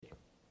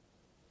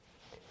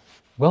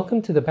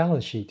Welcome to the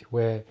Balance Sheet,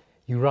 where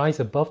you rise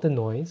above the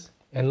noise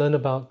and learn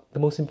about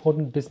the most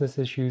important business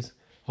issues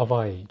of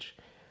our age.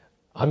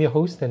 I'm your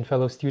host and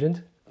fellow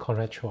student,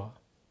 Conrad Chua.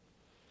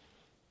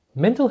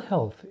 Mental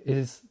health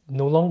is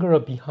no longer a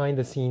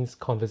behind-the-scenes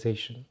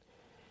conversation.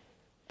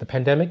 The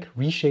pandemic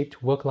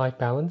reshaped work-life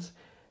balance,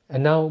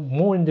 and now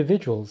more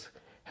individuals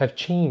have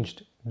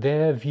changed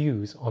their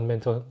views on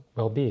mental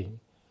well-being.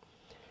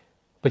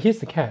 But here's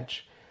the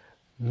catch.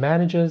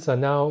 Managers are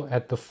now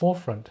at the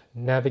forefront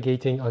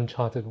navigating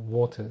uncharted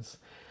waters.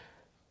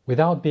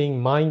 Without being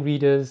mind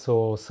readers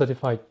or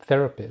certified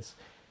therapists,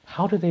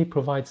 how do they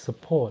provide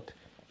support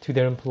to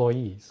their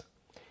employees?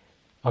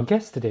 Our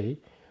guest today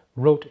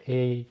wrote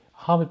a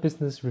Harvard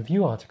Business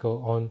Review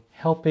article on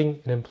helping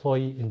an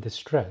employee in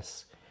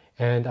distress,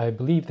 and I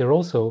believe they're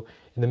also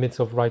in the midst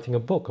of writing a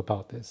book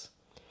about this.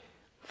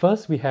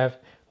 First, we have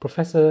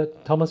Professor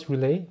Thomas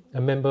Roulet,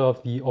 a member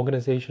of the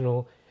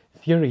Organisational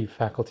Theory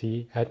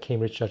faculty at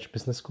Cambridge Judge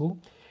Business School.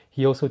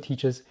 He also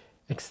teaches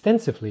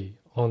extensively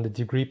on the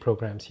degree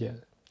programs here.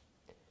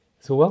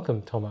 So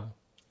welcome, Thomas.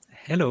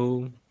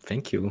 Hello,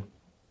 thank you.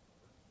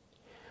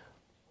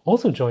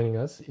 Also joining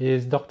us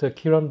is Dr.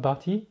 Kiran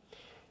Bhatti.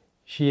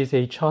 She is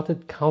a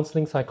Chartered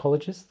Counselling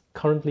Psychologist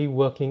currently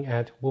working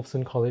at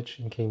Wolfson College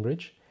in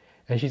Cambridge,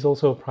 and she's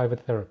also a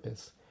private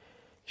therapist.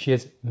 She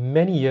has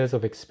many years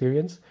of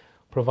experience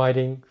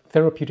providing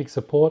therapeutic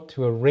support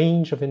to a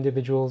range of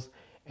individuals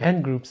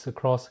and groups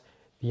across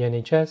the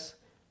NHS,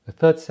 the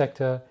third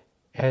sector,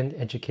 and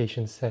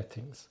education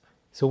settings.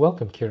 So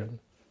welcome, Kiran.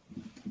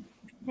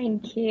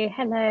 Thank you.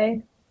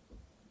 Hello.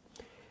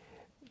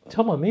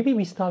 Thomas, maybe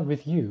we start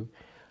with you.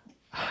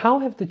 How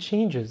have the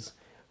changes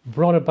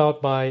brought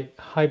about by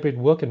hybrid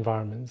work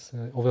environments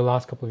over the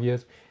last couple of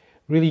years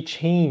really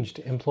changed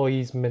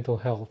employees' mental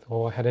health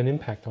or had an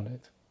impact on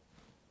it?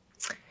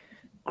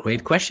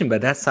 Great question,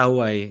 but that's how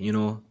I,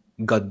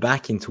 got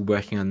back into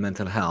working on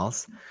mental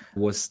health,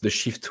 was the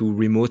shift to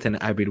remote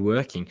and hybrid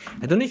working.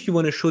 I don't know if you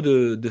want to show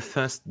the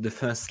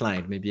first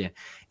slide, maybe.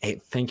 Hey,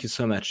 thank you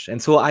so much.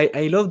 And so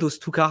I love those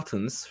two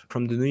cartoons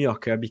from the New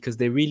Yorker because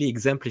they really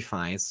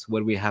exemplifies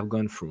what we have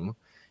gone through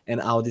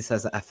and how this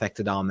has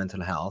affected our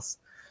mental health.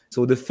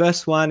 So the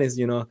first one is,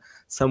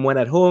 someone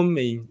at home,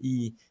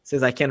 he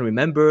says, I can't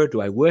remember, do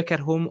I work at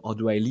home or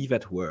do I live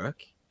at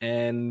work?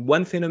 And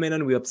one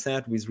phenomenon we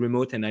observed with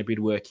remote and hybrid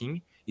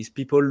working is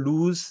people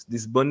lose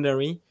this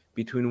boundary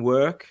between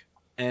work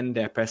and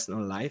their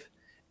personal life.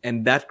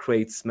 And that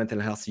creates mental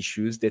health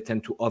issues. They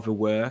tend to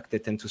overwork. They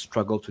tend to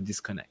struggle to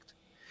disconnect.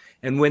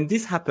 And when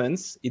this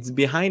happens, it's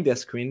behind their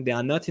screen. They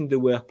are not in the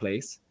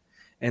workplace.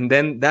 And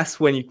then that's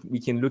when we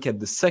can look at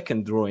the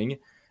second drawing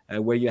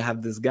where you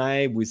have this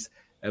guy with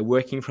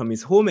working from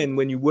his home. And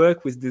when you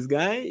work with this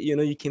guy,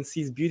 you can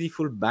see his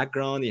beautiful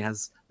background. He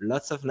has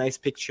lots of nice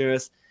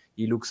pictures.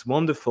 He looks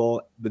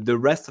wonderful, but the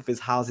rest of his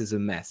house is a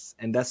mess.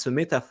 And that's a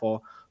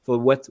metaphor for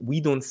what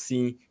we don't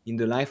see in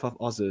the life of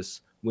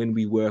others when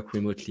we work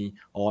remotely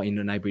or in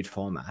an hybrid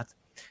format.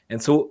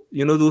 And so,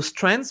 those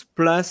trends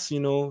plus,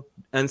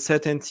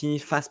 uncertainty,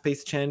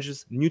 fast-paced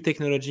changes, new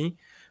technology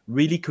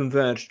really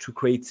converge to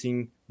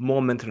creating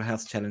more mental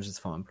health challenges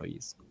for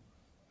employees.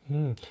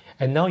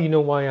 And now you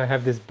know why I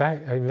have this I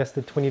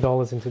invested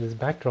 $20 into this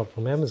backdrop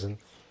from Amazon.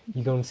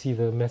 You don't see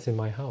the mess in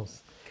my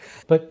house.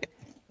 But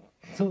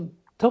so,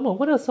 Thomas,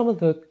 what are some of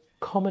the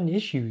common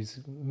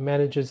issues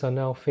managers are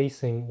now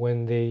facing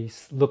when they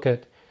look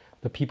at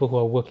the people who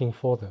are working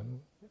for them?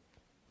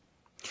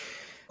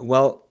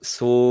 Well,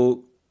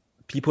 so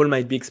people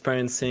might be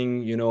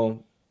experiencing,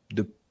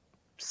 the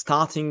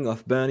starting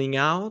of burning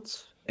out,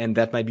 and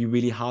that might be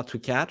really hard to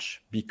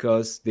catch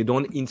because they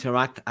don't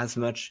interact as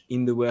much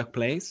in the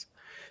workplace.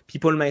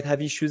 People might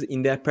have issues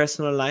in their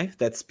personal life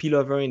that spill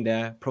over in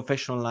their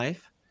professional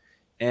life.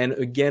 And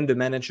again, the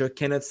manager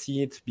cannot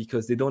see it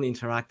because they don't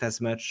interact as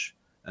much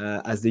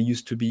as they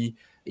used to be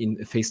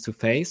in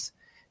face-to-face.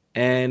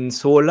 And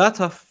so a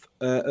lot of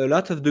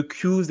the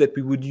cues that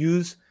we would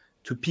use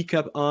to pick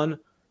up on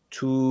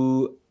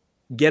to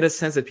get a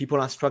sense that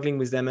people are struggling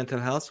with their mental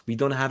health, we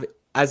don't have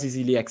as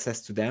easily access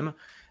to them.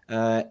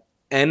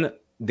 And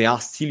they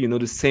are still,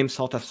 the same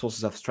sort of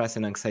sources of stress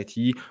and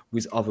anxiety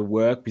with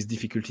overwork, with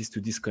difficulties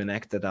to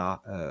disconnect that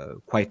are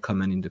quite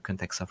common in the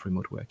context of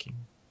remote working.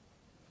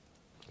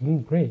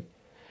 Great.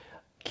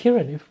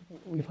 Kiran,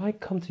 if I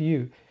come to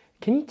you,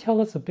 can you tell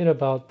us a bit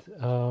about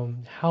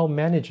how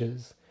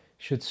managers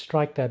should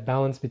strike that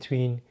balance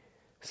between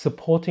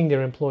supporting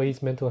their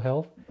employees' mental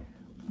health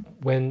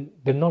when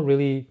they're not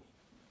really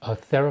a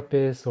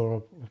therapist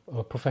or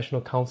a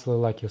professional counselor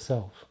like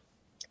yourself?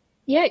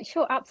 Yeah,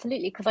 sure,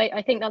 absolutely. Because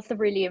I think that's a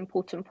really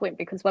important point,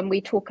 because when we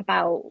talk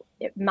about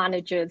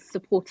managers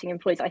supporting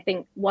employees, I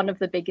think one of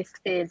the biggest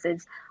fears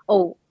is,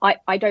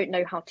 I don't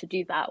know how to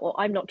do that, or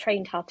I'm not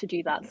trained how to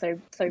do that. So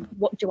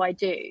what do I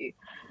do?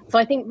 So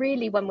I think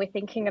really when we're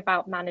thinking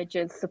about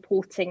managers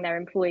supporting their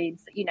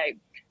employees,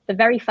 the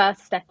very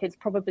first step is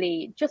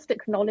probably just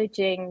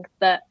acknowledging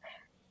that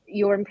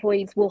your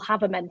employees will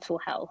have a mental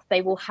health,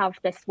 they will have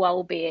this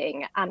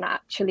well-being, and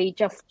actually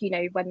just,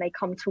 when they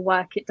come to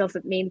work, it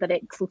doesn't mean that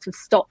it sort of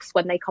stops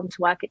when they come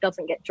to work. It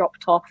doesn't get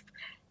dropped off,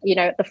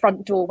 at the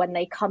front door when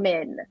they come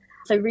in.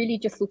 So really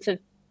just sort of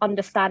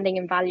understanding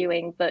and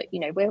valuing that,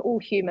 we're all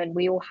human,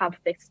 we all have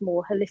this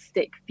more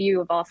holistic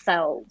view of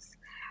ourselves.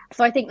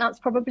 So I think that's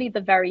probably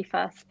the very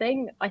first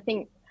thing. I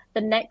think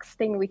the next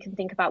thing we can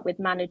think about with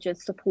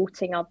managers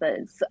supporting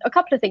others, a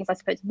couple of things, I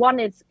suppose. One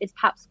is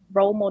perhaps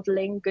role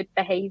modeling good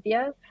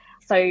behavior.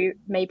 So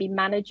maybe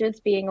managers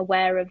being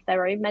aware of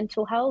their own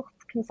mental health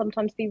can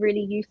sometimes be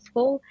really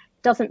useful.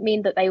 Doesn't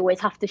mean that they always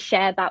have to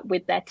share that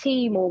with their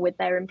team or with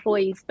their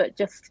employees, but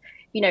just,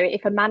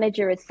 if a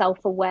manager is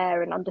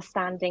self-aware and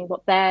understanding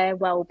what their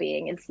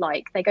well-being is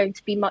like, they're going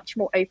to be much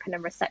more open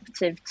and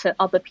receptive to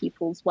other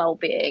people's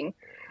well-being.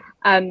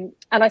 And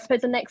I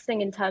suppose the next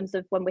thing in terms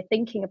of when we're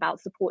thinking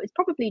about support is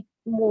probably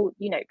more,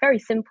 very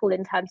simple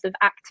in terms of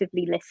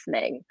actively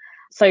listening.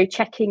 So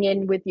checking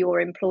in with your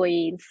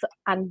employees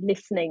and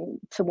listening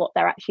to what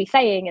they're actually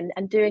saying,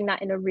 and doing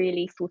that in a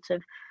really sort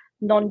of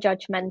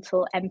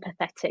non-judgmental,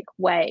 empathetic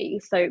way.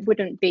 So it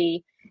wouldn't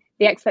be,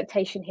 the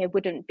expectation here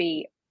wouldn't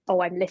be,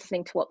 oh, I'm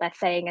listening to what they're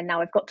saying and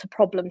now I've got to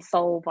problem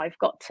solve. I've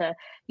got to,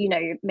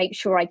 make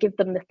sure I give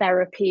them the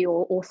therapy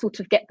or sort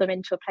of get them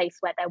into a place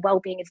where their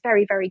well-being is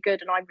very, very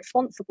good and I'm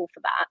responsible for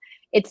that.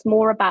 It's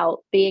more about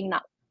being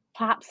that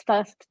perhaps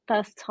first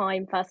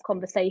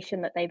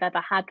conversation that they've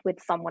ever had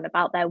with someone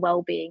about their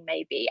well-being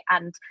maybe,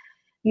 and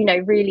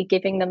really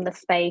giving them the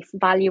space,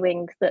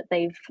 valuing that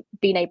they've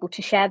been able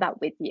to share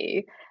that with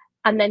you,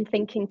 and then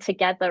thinking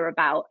together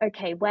about,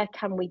 okay, where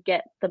can we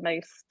get the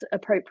most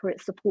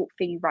appropriate support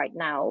for you right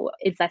now?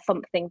 Is there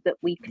something that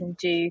we can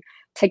do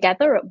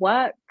together at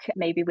work,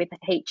 maybe with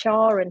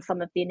HR and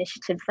some of the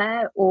initiatives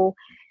there? Or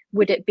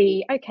would it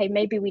be, okay,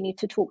 maybe we need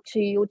to talk to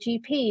your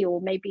GP,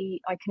 or maybe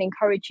I can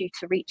encourage you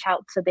to reach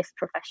out to this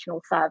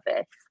professional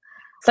service?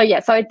 So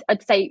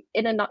I'd say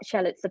in a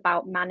nutshell, it's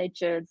about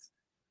managers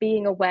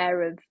being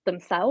aware of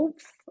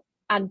themselves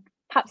and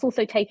perhaps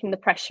also taking the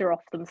pressure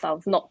off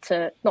themselves, not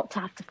to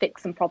have to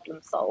fix and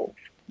problem solve.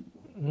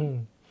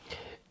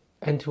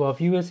 And to our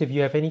viewers, if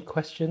you have any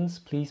questions,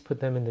 please put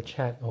them in the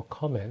chat or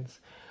comments.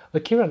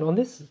 But Kiran, on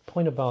this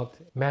point about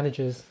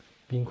managers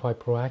being quite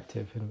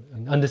proactive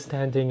and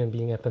understanding and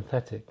being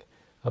empathetic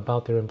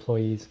about their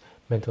employees'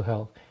 mental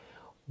health,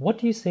 what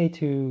do you say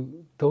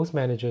to those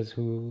managers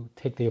who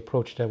take the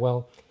approach that,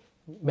 well,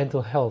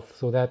 mental health,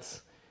 so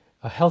that's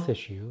a health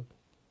issue,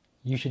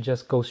 you should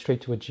just go straight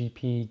to a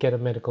GP, get a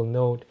medical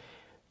note.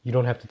 You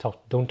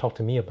don't talk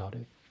to me about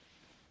it.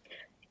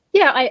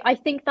 Yeah, I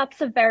think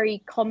that's a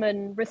very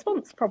common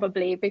response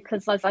probably,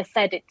 because as I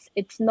said,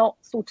 it's not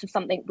sort of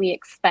something we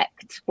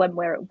expect when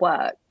we're at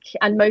work.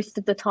 And most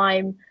of the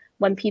time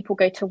when people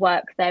go to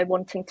work, they're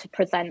wanting to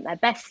present their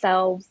best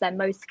selves, their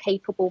most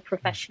capable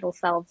professional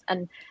selves,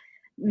 and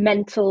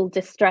mental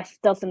distress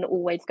doesn't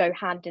always go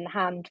hand in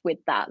hand with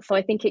that. So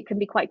I think it can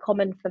be quite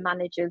common for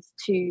managers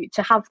to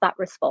have that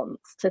response,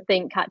 to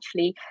think,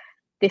 actually,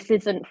 this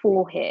isn't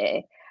for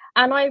here.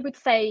 And I would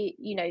say,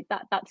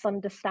 that's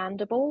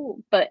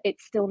understandable, but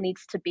it still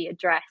needs to be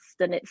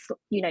addressed. And it's,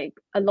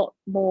 a lot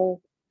more,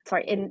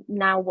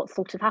 now what's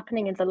sort of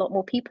happening is a lot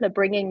more people are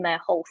bringing their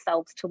whole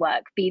selves to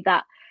work, be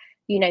that,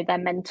 their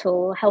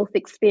mental health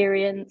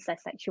experience, their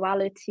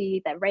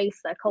sexuality, their race,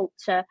 their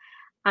culture.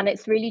 And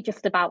it's really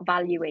just about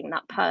valuing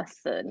that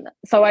person.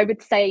 So I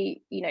would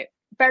say,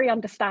 very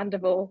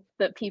understandable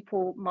that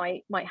people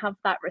might have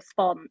that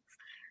response,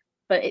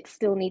 but it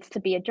still needs to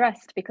be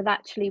addressed, because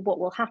actually what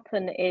will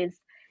happen is,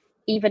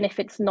 even if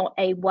it's not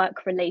a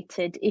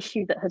work-related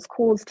issue that has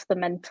caused the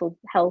mental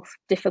health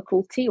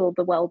difficulty or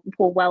the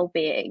poor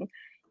well-being,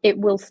 it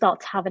will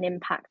start to have an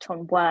impact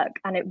on work,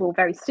 and it will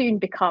very soon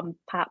become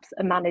perhaps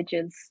a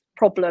manager's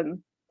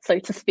problem, so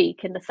to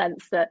speak, in the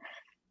sense that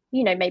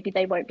maybe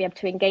they won't be able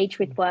to engage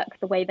with work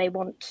the way they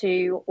want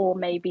to, or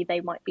maybe they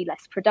might be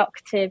less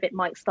productive. It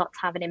might start to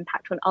have an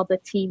impact on other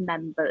team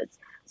members.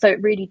 So it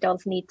really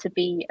does need to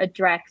be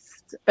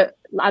addressed. But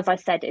as I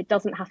said, it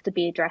doesn't have to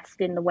be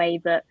addressed in the way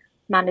that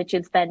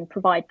managers then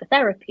provide the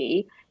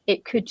therapy.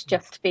 It could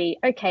just be,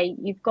 okay,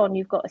 you've got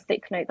a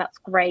sick note, that's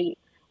great.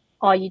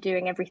 Are you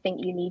doing everything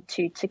you need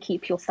to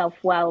keep yourself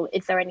well?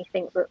 Is there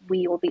anything that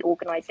we or the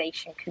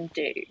organisation can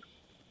do?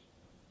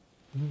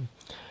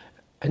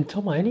 And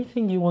Thomas,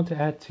 anything you want to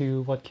add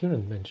to what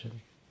Kiran mentioned?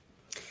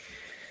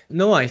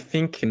 No, I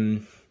think,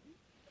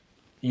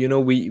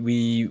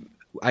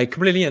 I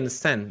completely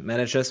understand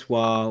managers who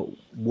are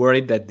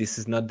worried that this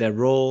is not their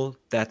role,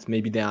 that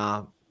maybe they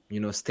are,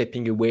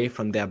 stepping away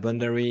from their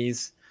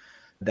boundaries,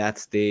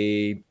 that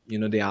they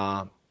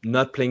are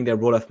not playing their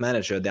role of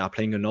manager, they are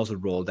playing another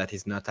role that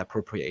is not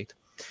appropriate.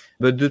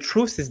 But the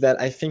truth is that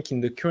I think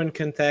in the current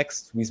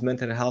context, with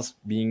mental health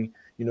being,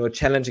 a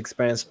challenge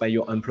experienced by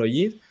your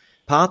employees,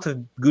 part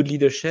of good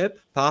leadership,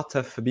 part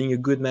of being a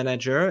good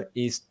manager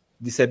is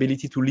this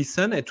ability to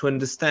listen and to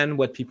understand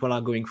what people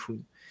are going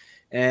through.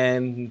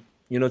 And,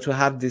 to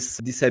have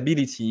this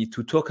ability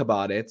to talk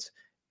about it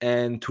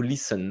and to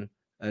listen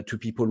to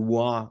people who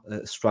are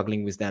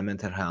struggling with their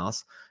mental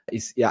health.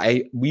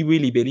 We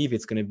really believe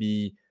it's going to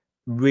be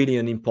really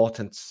an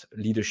important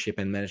leadership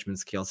and management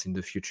skills in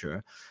the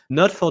future,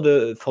 not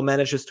for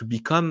managers to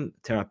become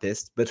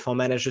therapists, but for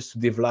managers to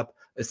develop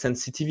a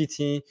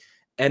sensitivity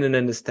and an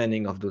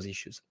understanding of those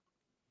issues.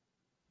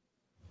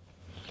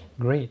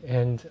 Great.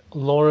 And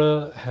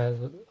Laura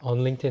on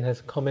LinkedIn has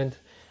a comment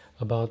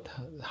about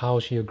how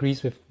she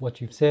agrees with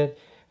what you've said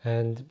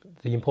and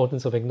the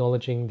importance of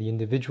acknowledging the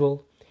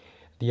individual.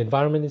 The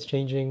environment is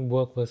changing,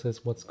 work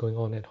versus what's going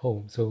on at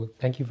home. So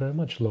thank you very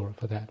much, Laura,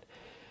 for that.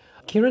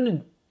 Kiran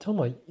and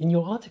Thomas, in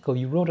your article,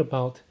 you wrote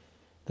about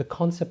the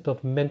concept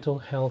of mental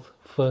health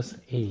first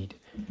aid.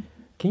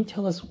 Can you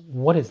tell us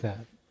what is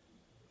that?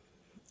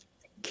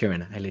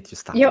 Kiran, I'll let you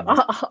start. Yeah,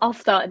 I'll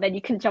start and then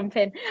you can jump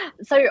in.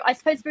 So I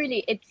suppose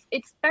really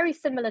it's very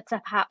similar to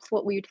perhaps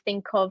what we would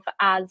think of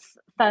as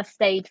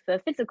first aid for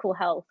physical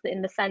health,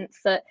 in the sense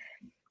that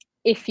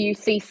if you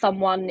see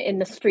someone in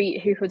the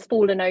street who has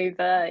fallen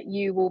over,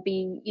 you will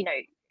be,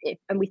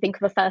 and we think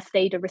of a first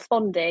aider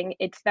responding,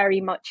 it's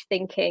very much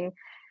thinking,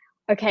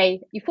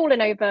 okay, you've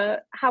fallen over,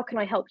 how can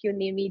I help you in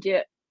the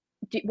immediate?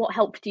 What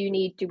help do you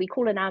need? Do we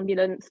call an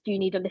ambulance? Do you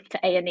need a lift to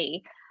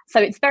A&E? So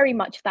it's very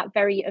much that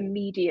very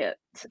immediate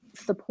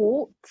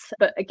support.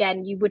 But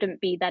again, you wouldn't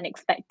be then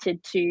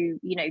expected to,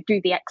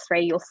 do the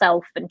X-ray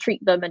yourself and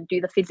treat them and do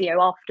the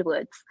physio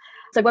afterwards.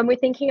 So when we're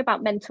thinking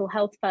about mental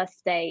health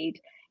first aid,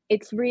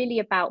 it's really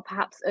about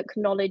perhaps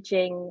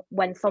acknowledging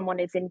when someone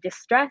is in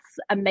distress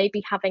and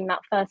maybe having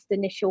that first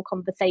initial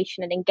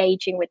conversation and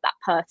engaging with that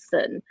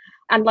person.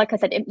 And like I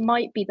said, it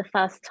might be the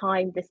first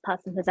time this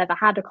person has ever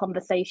had a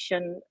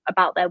conversation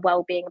about their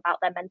well-being, about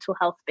their mental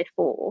health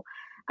before.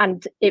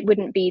 And it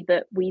wouldn't be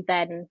that we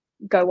then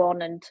go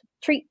on and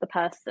treat the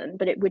person,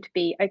 but it would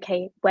be,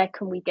 okay, where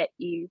can we get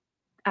you?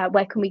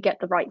 Where can we get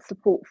the right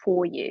support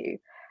for you?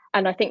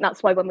 And I think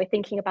that's why when we're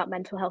thinking about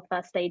mental health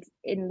first aid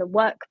in the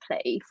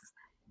workplace,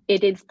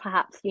 it is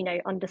perhaps,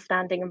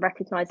 understanding and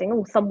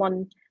recognizing,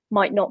 someone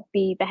might not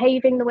be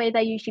behaving the way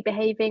they're usually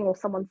behaving, or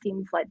someone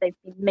seems like they've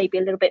been maybe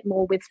a little bit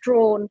more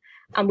withdrawn,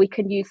 and we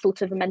can use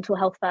sort of a mental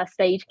health first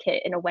aid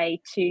kit in a way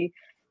to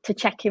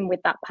check in with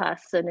that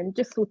person and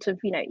just sort of,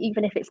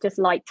 even if it's just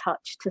light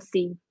touch, to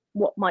see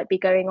what might be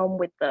going on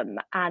with them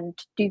and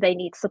do they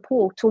need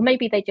support, or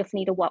maybe they just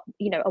need a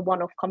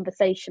one-off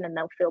conversation and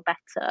they'll feel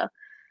better.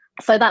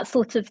 So that's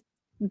sort of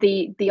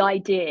the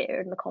idea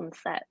and the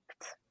concept.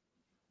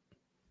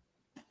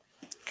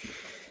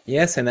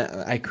 Yes, and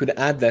I could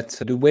add that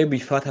the way we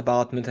thought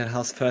about mental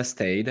health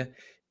first aid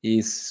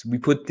is we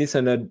put this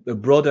under a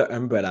broader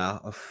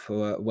umbrella of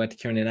what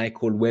Kiran and I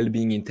call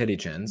Wellbeing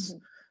Intelligence.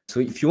 Mm-hmm. So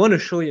if you want to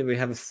show you, we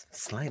have a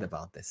slide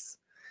about this.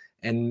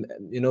 And,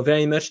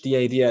 very much the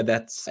idea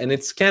that, and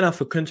it's kind of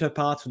a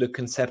counterpart to the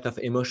concept of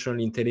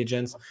emotional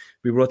intelligence.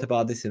 We wrote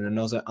about this in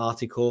another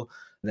article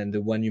than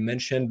the one you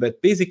mentioned,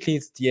 but basically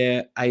it's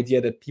the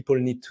idea that people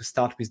need to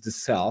start with the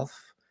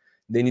self.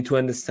 They need to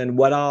understand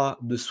what are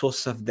the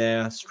sources of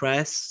their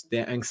stress,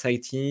 their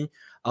anxiety,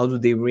 how do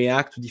they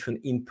react to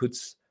different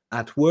inputs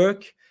at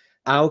work,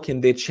 how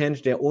can they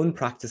change their own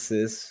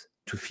practices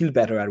to feel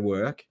better at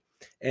work,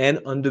 and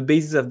on the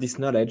basis of this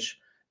knowledge,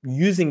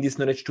 using this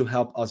knowledge to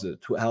help others,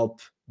 to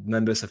help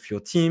members of your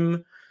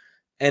team,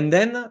 and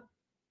then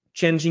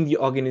changing the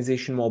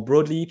organization more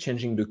broadly,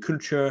 changing the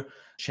culture,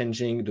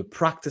 changing the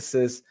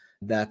practices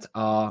that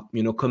are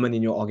common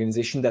in your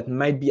organization that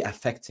might be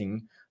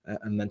affecting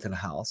mental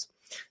health.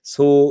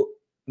 So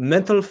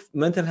mental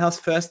health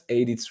first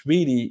aid, it's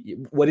really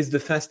what is the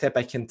first step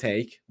I can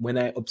take when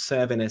I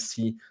observe and I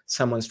see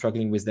someone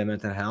struggling with their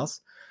mental health.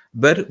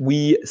 But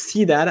we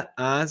see that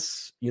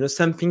as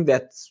something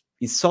that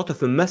is sort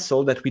of a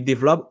muscle that we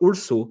develop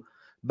also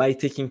by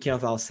taking care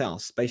of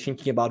ourselves, by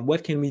thinking about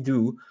what can we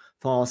do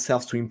for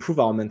ourselves to improve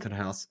our mental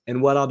health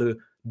and what are the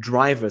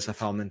drivers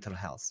of our mental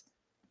health.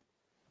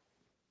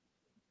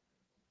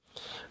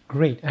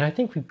 Great. And I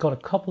think we've got a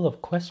couple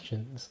of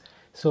questions.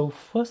 So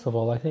first of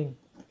all, I think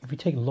if we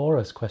take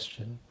Laura's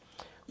question,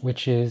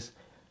 which is,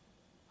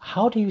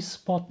 how do you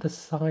spot the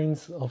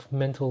signs of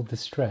mental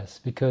distress?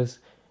 Because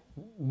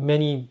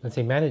many, let's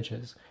say,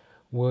 managers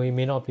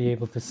may not be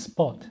able to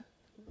spot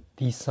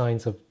these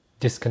signs of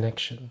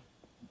disconnection.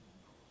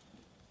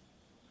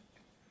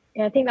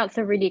 Yeah, I think that's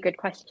a really good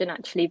question,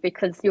 actually,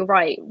 because you're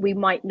right. We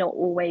might not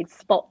always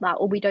spot that,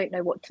 or we don't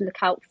know what to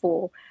look out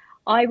for.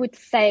 I would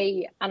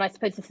say, and I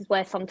suppose this is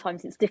where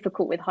sometimes it's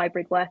difficult with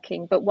hybrid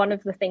working, but one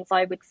of the things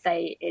I would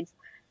say is,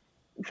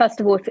 first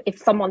of all, if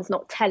someone's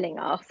not telling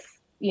us,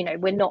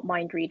 we're not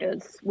mind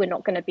readers, we're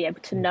not going to be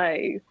able to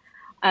know.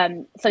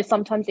 So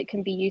sometimes it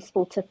can be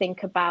useful to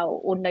think about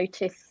or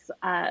notice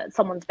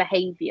someone's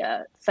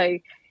behavior. So,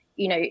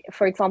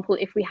 for example,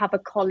 if we have a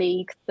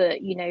colleague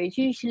that, is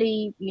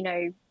usually,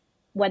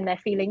 when they're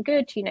feeling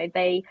good,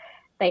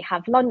 they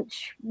have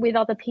lunch with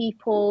other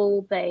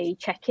people, they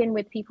check in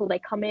with people, they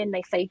come in,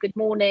 they say good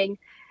morning,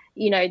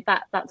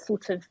 that's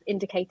sort of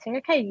indicating,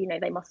 okay,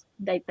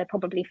 they're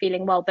probably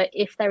feeling well. But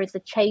if there is a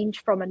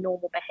change from a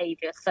normal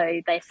behavior,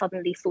 so they're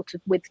suddenly sort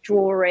of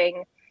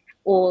withdrawing,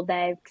 or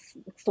they're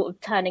sort of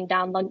turning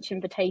down lunch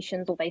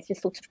invitations, or they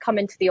just sort of come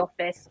into the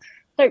office,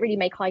 don't really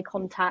make eye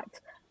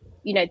contact,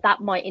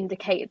 that might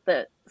indicate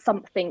that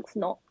something's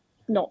not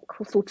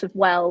sort of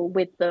well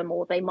with them,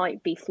 or they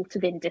might be sort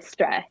of in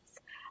distress.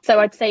 So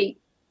I'd say,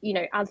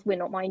 as we're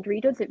not mind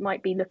readers, it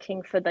might be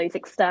looking for those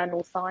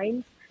external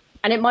signs.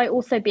 And it might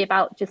also be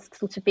about just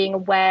sort of being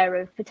aware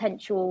of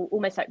potential,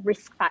 almost like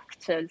risk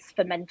factors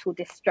for mental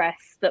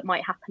distress that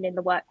might happen in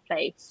the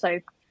workplace. So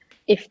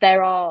if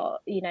there are,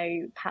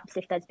 perhaps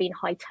if there's been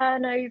high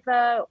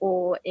turnover,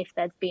 or if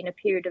there's been a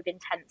period of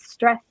intense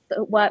stress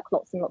at work,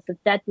 lots and lots of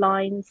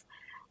deadlines,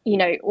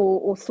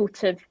 or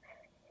sort of,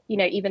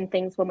 even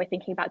things when we're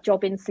thinking about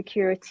job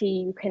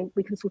insecurity,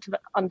 we can sort of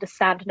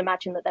understand and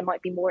imagine that there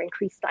might be more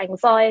increased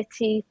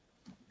anxiety.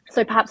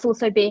 So perhaps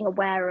also being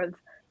aware of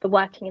the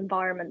working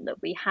environment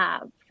that we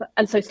have.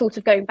 And so sort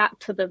of going back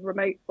to the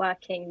remote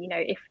working,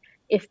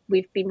 if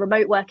we've been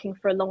remote working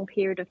for a long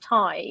period of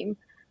time,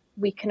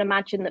 we can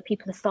imagine that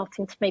people are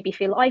starting to maybe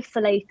feel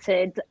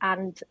isolated,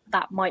 and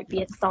that might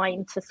be a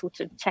sign to sort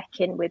of check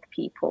in with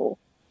people.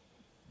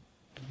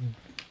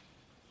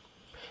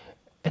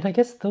 And I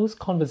guess those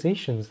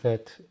conversations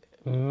that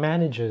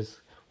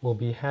managers will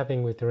be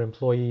having with their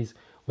employees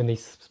when they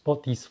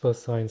spot these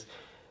first signs,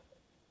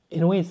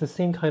 in a way, it's the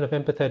same kind of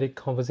empathetic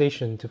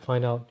conversation to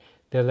find out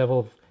their level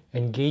of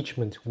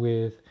engagement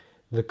with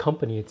the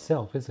company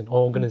itself, isn't it? Or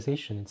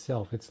organization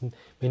itself. It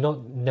may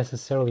not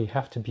necessarily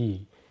have to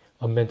be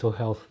a mental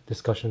health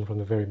discussion from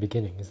the very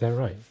beginning. Is that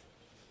right?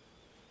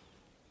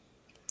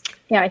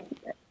 Yeah.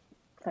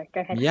 Sorry,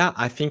 go ahead. Yeah,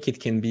 I think it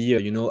can be,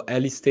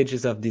 early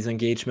stages of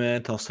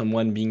disengagement, or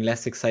someone being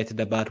less excited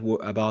about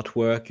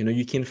work.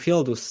 You can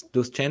feel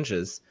those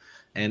changes.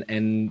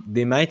 And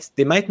they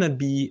might not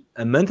be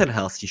a mental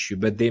health issue,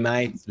 but they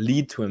might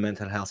lead to a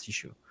mental health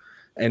issue.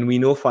 And we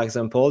know, for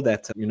example,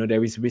 that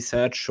there is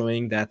research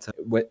showing that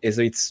whether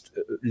it's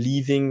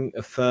leaving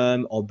a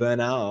firm or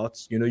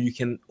burnout, you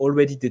can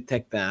already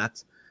detect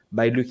that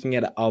by looking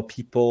at how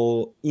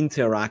people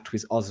interact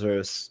with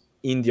others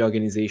in the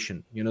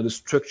organization. The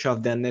structure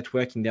of their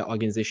network in their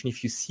organization.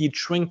 If you see it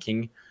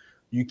shrinking,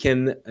 you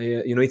can,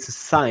 it's a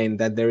sign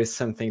that there is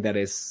something that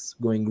is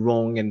going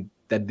wrong, and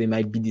that they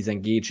might be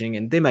disengaging,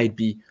 and there might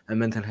be a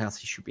mental health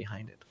issue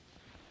behind it.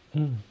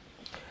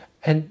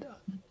 And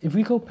if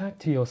we go back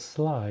to your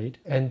slide,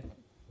 and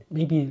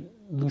maybe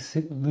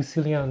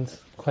Lucilian's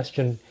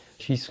question,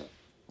 she's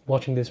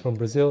watching this from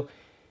Brazil,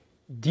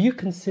 do you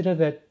consider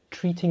that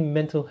treating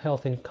mental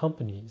health in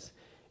companies,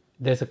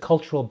 there's a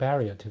cultural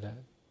barrier to that?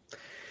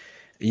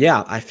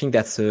 Yeah, I think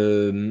that's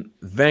a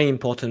very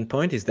important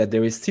point, is that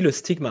there is still a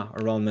stigma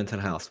around mental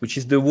health, which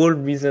is the whole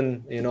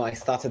reason, I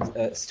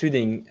started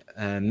studying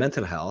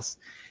mental health,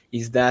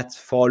 is that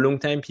for a long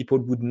time, people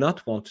would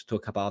not want to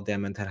talk about their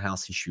mental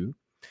health issue.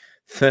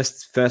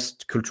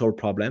 First cultural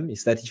problem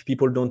is that if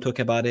people don't talk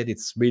about it,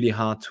 it's really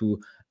hard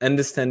to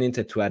understand it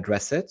and to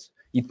address it.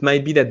 It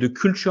might be that the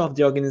culture of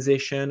the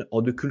organization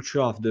or the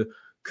culture of the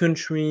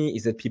country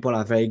is that people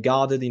are very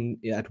guarded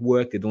at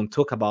work. They don't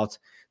talk about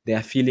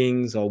their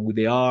feelings or who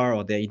they are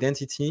or their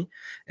identity,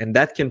 and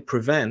that can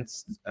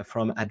prevent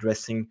from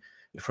addressing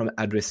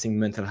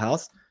mental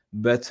health.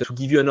 But to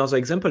give you another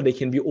example, there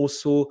can be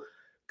also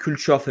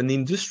culture of an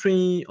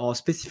industry or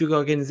specific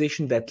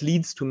organization that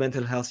leads to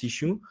mental health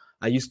issue.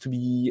 I used to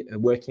be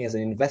working as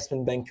an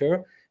investment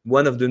banker.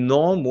 One of the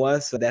norm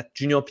was that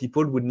junior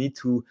people would need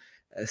to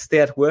stay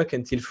at work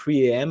until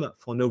 3 a.m.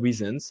 for no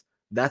reasons.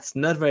 That's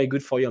not very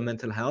good for your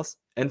mental health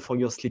and for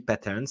your sleep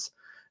patterns,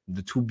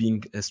 the two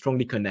being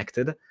strongly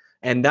connected.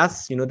 And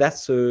that's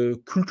a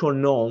cultural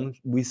norm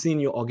within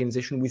your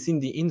organization, within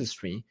the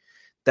industry,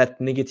 that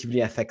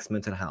negatively affects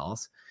mental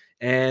health.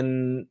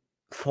 And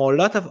for a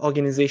lot of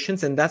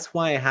organizations, and that's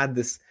why I had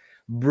this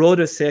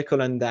broader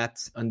circle on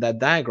that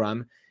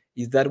diagram,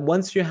 is that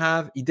once you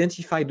have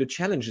identified the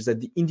challenges at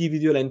the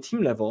individual and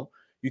team level,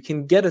 you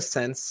can get a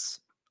sense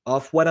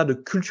of what are the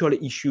cultural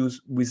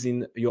issues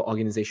within your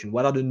organization,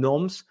 what are the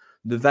norms,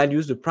 the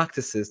values, the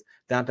practices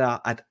that are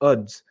at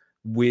odds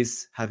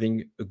with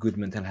having a good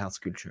mental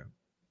health culture.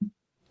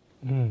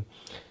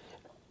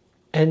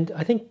 And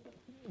I think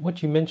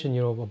what you mentioned,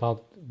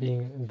 about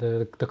being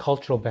the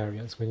cultural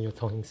barriers when you're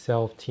talking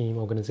self, team,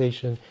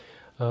 organization,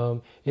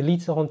 it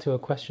leads on to a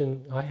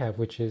question I have,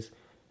 which is,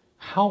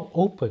 how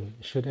open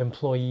should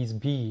employees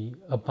be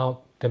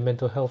about their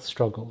mental health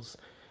struggles?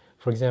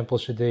 For example,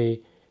 should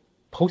they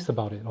post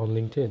about it on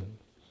LinkedIn?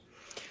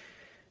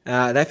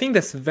 I think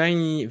that's a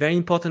very, very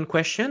important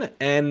question.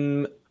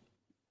 And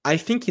I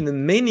think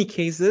in many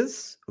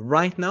cases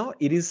right now,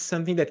 it is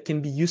something that can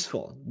be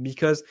useful,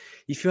 because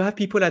if you have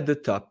people at the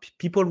top,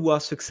 people who are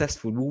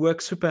successful, who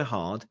work super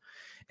hard,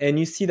 and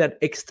you see that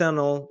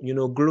external,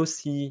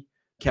 glossy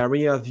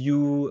career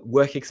view,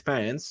 work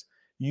experience,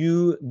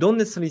 you don't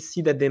necessarily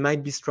see that there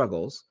might be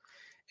struggles.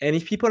 And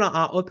if people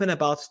are open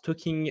about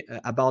talking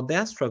about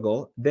their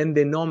struggle, then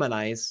they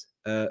normalize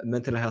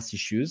mental health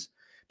issues.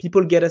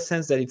 People get a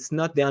sense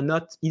that they are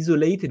not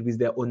isolated with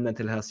their own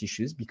mental health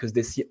issues, because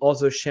they see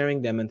others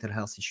sharing their mental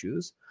health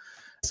issues.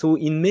 So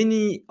in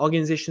many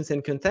organizations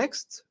and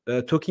contexts,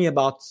 talking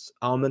about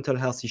our mental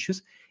health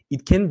issues,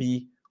 it can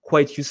be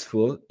quite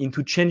useful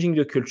into changing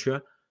the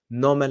culture,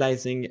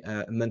 normalizing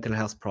mental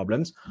health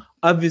problems.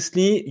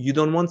 Obviously, you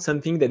don't want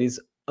something that is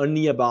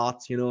only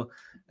about,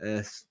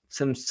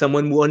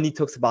 someone who only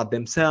talks about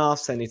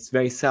themselves and it's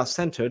very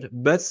self-centered,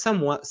 but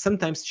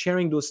sometimes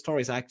sharing those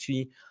stories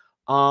actually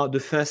are the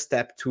first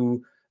step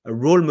to a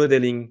role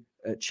modeling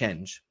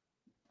change.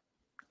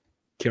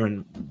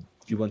 Kiran, do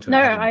you want to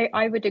add? No,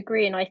 I would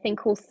agree. And I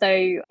think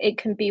also it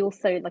can be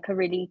also like a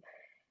really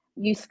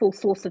useful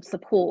source of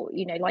support.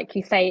 Like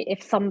you say,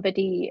 if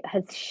somebody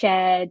has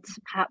shared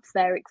perhaps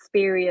their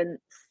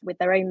experience with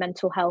their own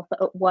mental health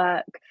at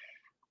work,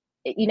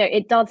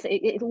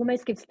 it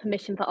almost gives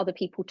permission for other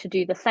people to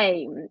do the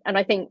same. And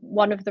I think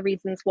one of the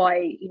reasons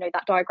why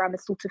that diagram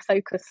is sort of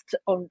focused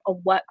on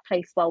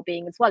workplace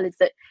well-being as well is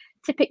that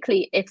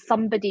typically if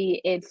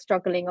somebody is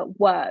struggling at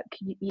work,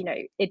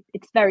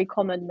 it's very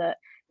common that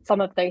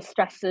some of those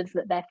stresses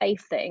that they're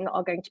facing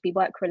are going to be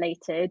work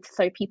related,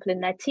 so people in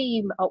their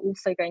team are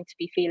also going to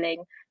be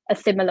feeling a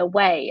similar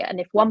way. And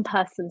if one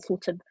person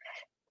sort of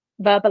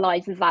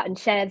verbalizes that and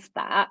shares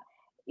that,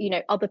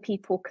 other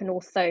people can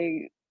also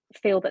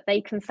feel that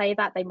they can say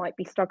that they might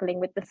be struggling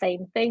with the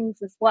same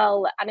things as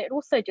well. And it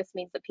also just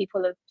means that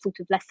people are sort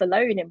of less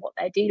alone in what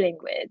they're dealing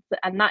with,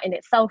 and that in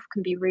itself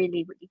can be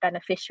really, really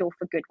beneficial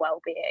for good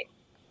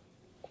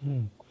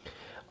well-being.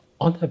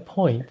 On that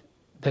point,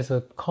 there's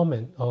a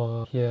comment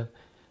here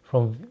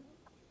from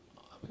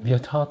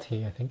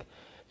Viotati, I think,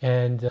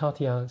 and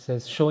Tatia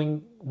says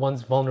showing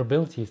one's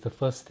vulnerability is the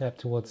first step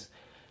towards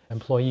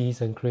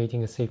employees and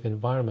creating a safe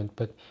environment,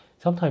 but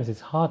sometimes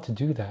it's hard to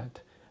do that.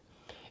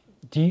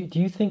 Do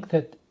you think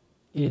that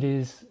it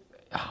is,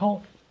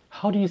 how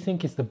do you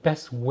think is the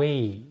best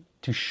way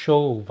to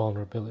show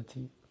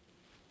vulnerability?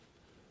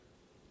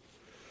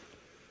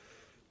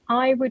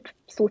 I would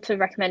sort of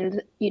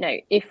recommend,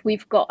 if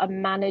we've got a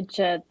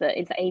manager that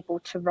is able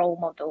to role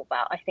model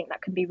that, I think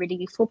that can be really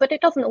useful, but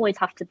it doesn't always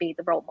have to be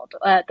the role model,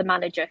 the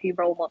manager who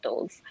role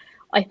models.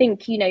 I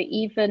think,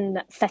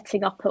 even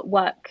setting up at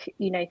work,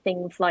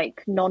 things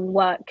like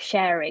non-work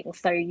sharing.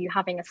 So you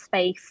having a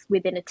space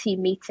within a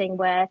team meeting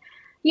where,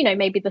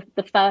 maybe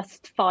the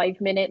first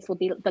 5 minutes or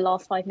the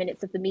last 5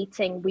 minutes of the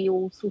meeting, we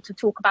all sort of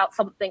talk about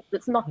something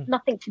that's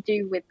nothing to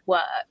do with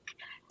work,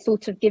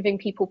 sort of giving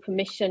people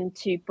permission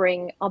to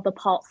bring other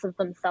parts of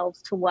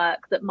themselves to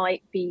work that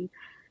might be,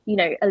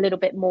 a little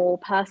bit more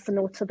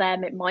personal to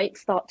them. It might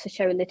start to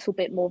show a little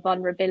bit more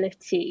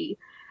vulnerability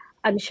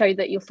and show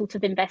that you're sort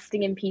of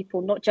investing in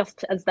people, not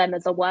just as them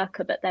as a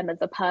worker, but them as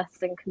a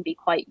person, can be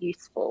quite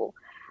useful.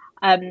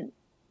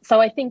 So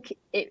I think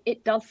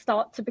it does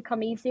start to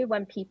become easier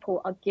when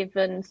people are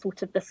given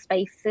sort of the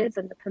spaces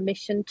and the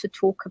permission to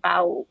talk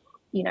about,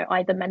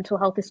 either mental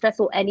health distress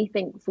or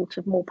anything sort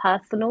of more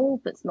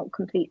personal that's not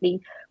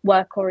completely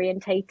work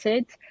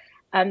orientated.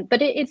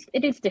 But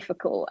it is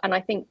difficult. And I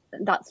think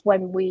that's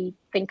when we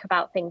think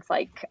about things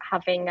like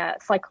having a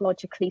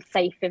psychologically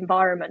safe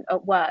environment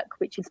at work,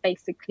 which is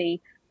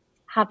basically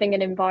having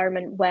an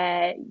environment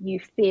where you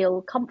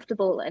feel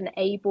comfortable and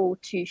able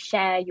to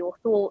share your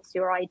thoughts,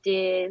 your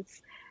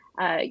ideas,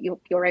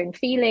 your own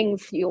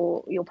feelings,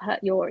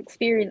 your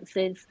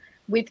experiences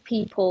with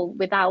people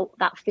without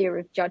that fear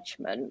of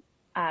judgment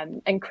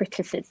and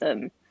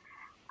criticism.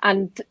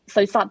 And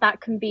so that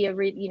can be a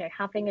really,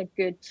 having a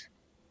good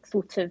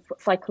sort of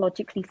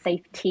psychologically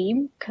safe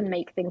team can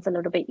make things a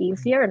little bit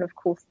easier. And of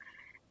course,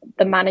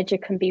 the manager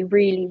can be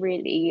really,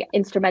 really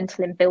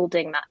instrumental in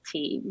building that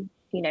team,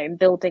 in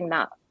building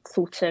that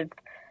sort of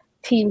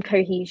team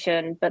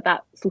cohesion, but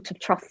that sort of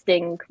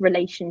trusting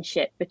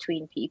relationship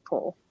between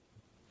people.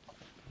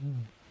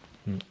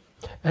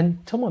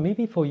 And Thomas,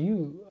 maybe for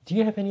you, do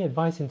you have any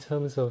advice in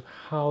terms of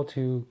how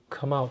to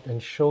come out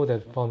and show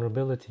that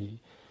vulnerability?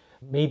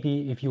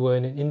 Maybe if you were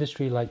in an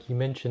industry like you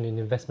mentioned in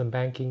investment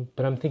banking,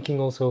 but I'm thinking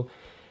also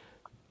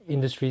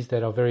industries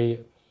that are very,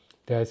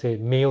 dare I say,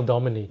 male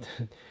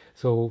dominated.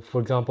 So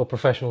for example,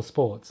 professional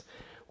sports,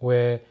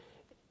 where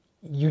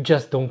you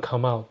just don't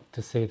come out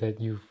to say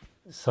that you're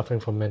suffering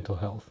from mental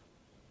health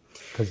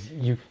because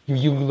you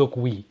look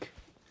weak.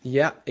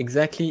 Yeah,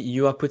 exactly.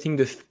 You are putting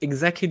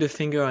exactly the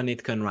finger on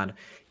it, Conrad.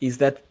 Is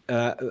that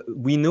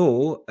we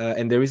know,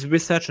 and there is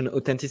research on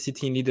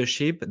authenticity in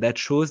leadership that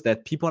shows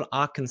that people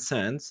are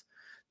concerned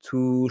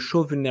to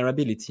show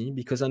vulnerability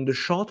because on the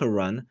shorter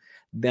run,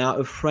 they are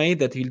afraid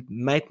that it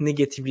might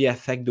negatively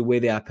affect the way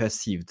they are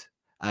perceived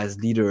as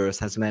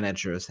leaders, as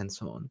managers, and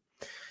so on.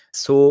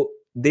 So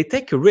they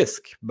take a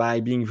risk by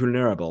being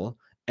vulnerable,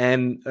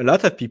 and a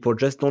lot of people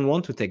just don't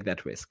want to take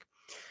that risk.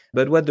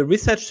 But what the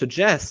research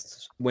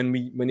suggests when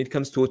it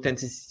comes to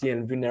authenticity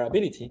and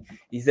vulnerability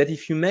is that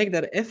if you make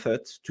that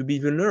effort to be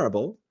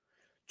vulnerable,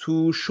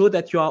 to show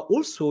that you are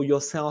also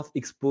yourself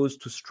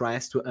exposed to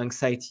stress, to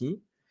anxiety,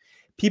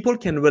 people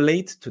can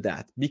relate to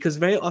that because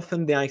very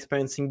often they are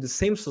experiencing the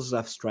same sources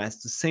of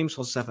stress, the same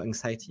sources of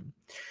anxiety.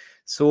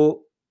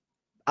 So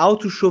how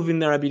to show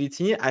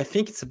vulnerability? I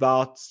think it's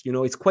about,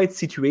 it's quite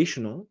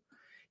situational.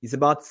 It's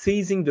about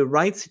seizing the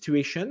right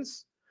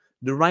situations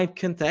the right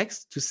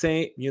context to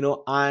say,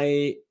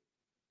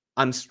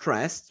 I'm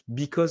stressed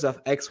because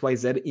of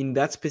XYZ in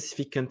that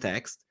specific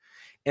context.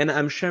 And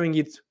I'm sharing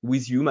it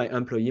with you, my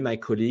employee, my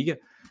colleague,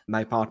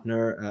 my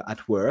partner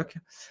at work.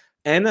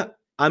 And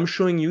I'm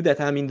showing you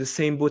that I'm in the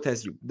same boat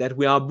as you, that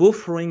we are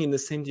both rowing in the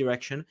same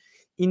direction,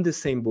 in the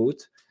same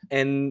boat.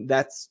 And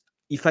that's,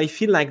 if I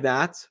feel like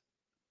that,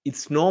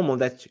 it's normal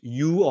that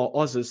you or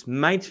others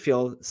might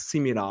feel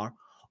similar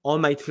or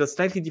might feel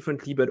slightly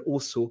differently, but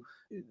also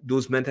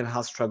those mental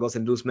health struggles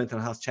and those mental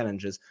health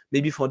challenges,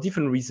 maybe for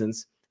different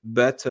reasons,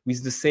 but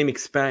with the same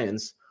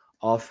experience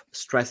of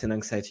stress and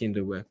anxiety in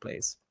the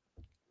workplace.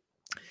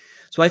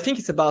 So I think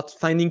it's about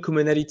finding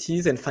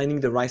commonalities and finding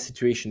the right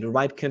situation, the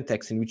right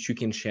context in which you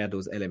can share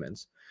those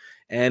elements.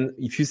 And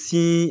if you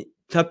see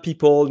top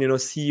people,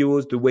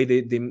 CEOs, the way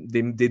they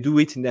do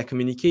it in their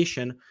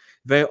communication,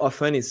 very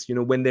often is,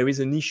 when there is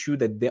an issue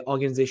that the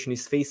organization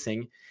is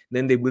facing,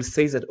 then they will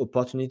seize that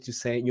opportunity to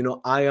say,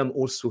 I am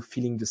also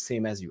feeling the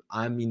same as you.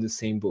 I'm in the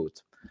same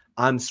boat.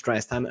 I'm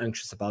stressed. I'm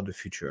anxious about the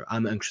future.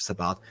 I'm anxious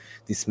about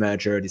this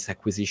merger, this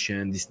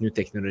acquisition, this new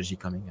technology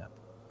coming up.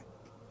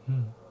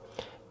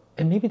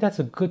 And maybe that's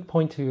a good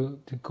point to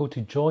go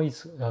to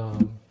Joy's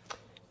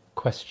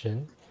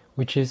question,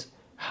 which is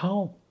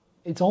how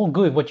it's all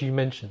good what you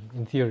mentioned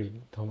in theory,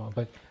 Thomas,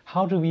 but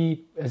how do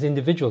we as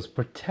individuals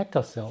protect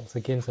ourselves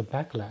against a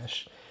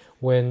backlash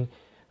when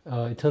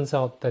it turns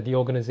out that the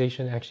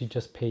organization actually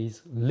just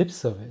pays lip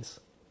service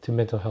to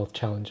mental health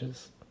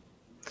challenges?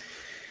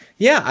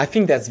 Yeah, I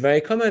think that's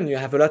very common. You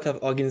have a lot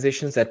of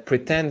organizations that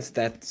pretend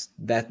that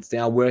they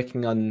are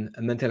working on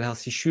mental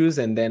health issues,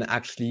 and then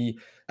actually,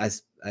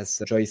 as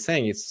Joy is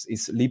saying,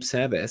 it's lip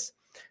service.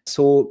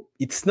 So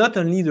it's not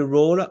only the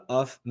role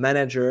of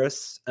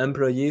managers,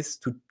 employees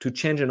to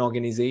change an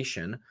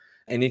organization,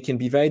 and it can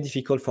be very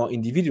difficult for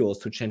individuals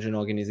to change an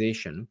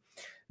organization.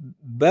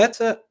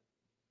 But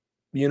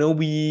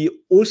we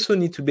also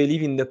need to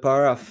believe in the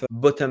power of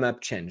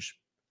bottom-up change.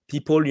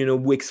 People,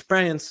 who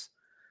experience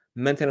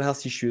mental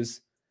health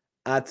issues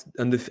at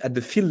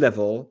the field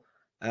level,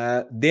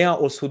 they are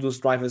also those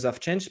drivers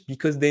of change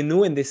because they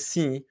know and they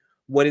see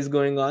what is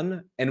going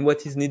on and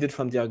what is needed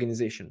from the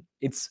organization.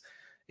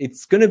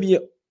 It's going to be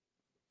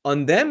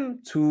on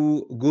them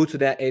to go to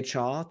their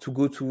HR, to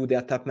go to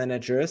their top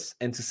managers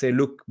and to say,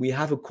 look, we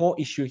have a core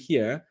issue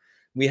here.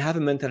 We have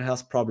a mental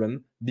health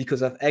problem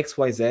because of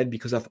XYZ,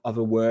 because of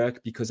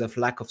overwork, because of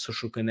lack of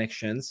social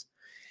connections.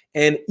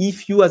 And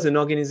if you as an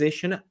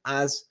organization,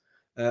 as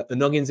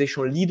an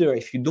organizational leader,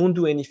 if you don't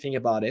do anything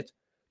about it,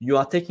 you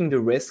are taking the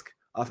risk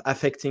of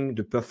affecting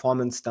the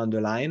performance down the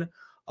line,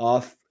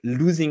 of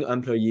losing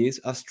employees,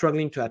 of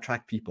struggling to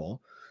attract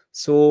people.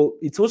 So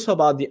it's also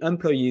about the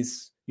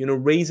employees,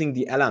 raising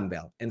the alarm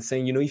bell and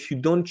saying, if you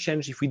don't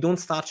change, if we don't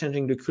start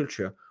changing the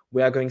culture,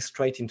 we are going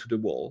straight into the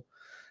wall.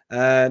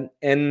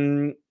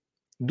 And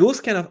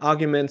those kind of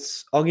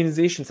arguments,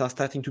 organizations are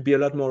starting to be a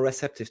lot more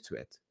receptive to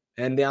it.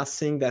 And they are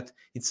seeing that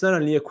it's not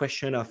only a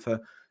question of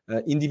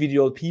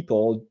individual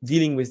people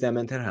dealing with their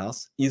mental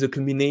health, it's a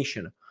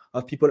combination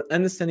of people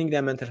understanding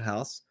their mental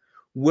health,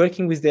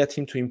 working with their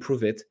team to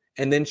improve it,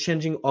 and then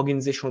changing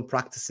organizational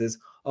practices,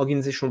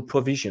 organizational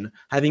provision,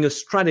 having a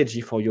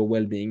strategy for your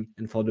well-being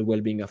and for the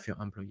well-being of your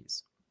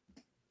employees.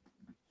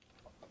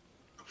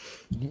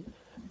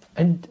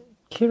 And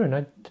Kiran,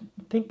 I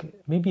think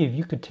maybe if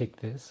you could take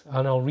this,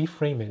 and I'll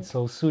reframe it.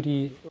 So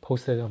Sudi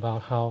posted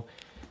about how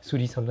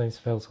Sudi sometimes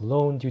feels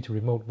alone due to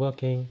remote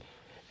working,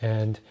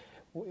 and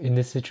in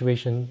this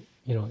situation,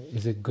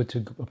 is it good to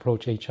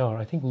approach HR?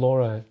 I think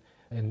Laura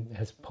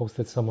has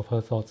posted some of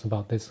her thoughts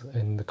about this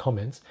in the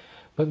comments.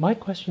 But my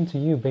question to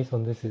you, based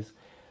on this, is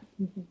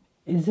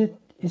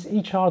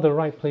HR the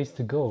right place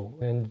to go?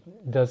 And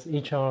does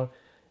HR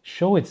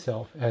show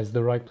itself as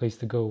the right place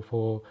to go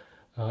for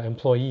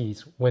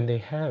employees when they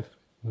have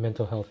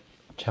mental health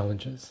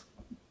challenges?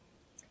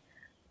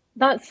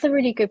 That's a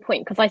really good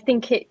point, because I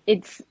think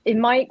it's in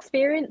my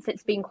experience,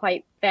 it's been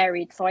quite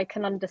varied. So I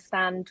can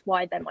understand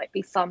why there might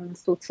be some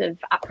sort of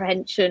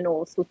apprehension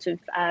or sort of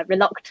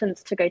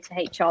reluctance to go to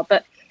HR.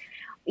 But,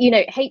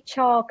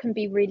 HR can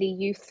be really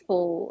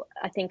useful,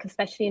 I think,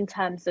 especially in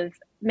terms of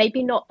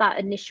maybe not that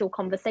initial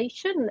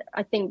conversation.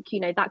 I think,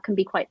 that can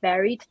be quite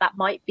varied. That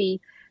might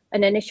be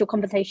an initial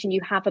conversation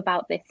you have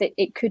about this.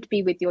 It could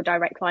be with your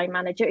direct line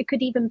manager. It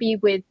could even be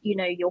with,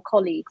 your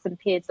colleagues and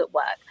peers at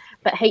work.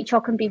 But HR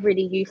can be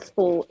really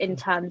useful in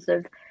terms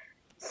of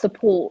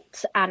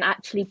support and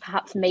actually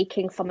perhaps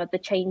making some of the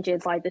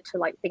changes either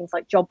to things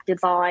like job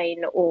design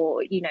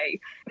or,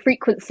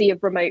 frequency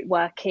of remote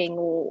working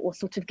or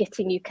sort of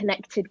getting you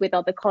connected with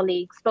other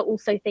colleagues, but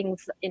also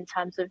things in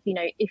terms of,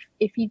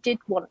 if you did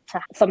want to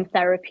have some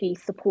therapy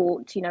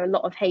support, a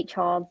lot of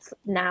HRs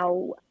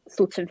now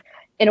sort of,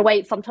 in a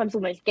way, sometimes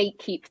almost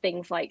gatekeep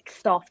things like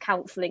staff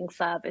counselling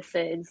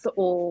services,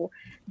 or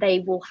they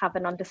will have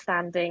an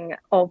understanding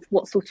of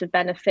what sort of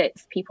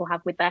benefits people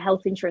have with their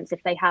health insurance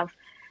if they have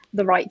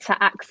the right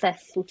to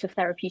access sort of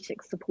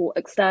therapeutic support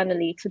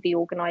externally to the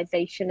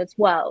organisation as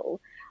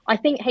well. I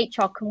think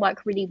HR can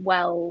work really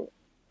well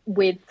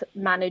with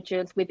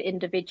managers, with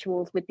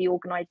individuals, with the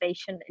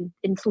organization,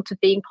 in sort of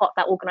being part of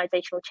that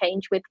organizational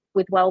change with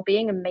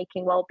well-being and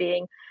making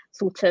well-being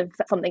sort of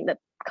something that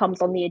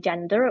comes on the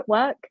agenda at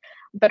work.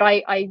 But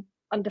I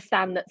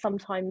understand that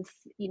sometimes,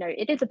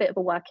 it is a bit of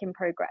a work in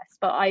progress,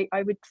 but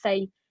I would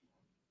say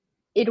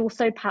it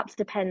also perhaps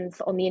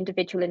depends on the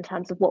individual in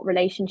terms of what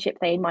relationship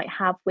they might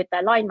have with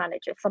their line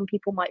manager. Some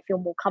people might feel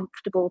more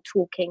comfortable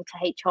talking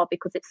to HR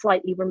because it's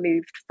slightly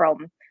removed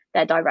from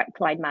their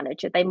direct line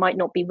manager. They might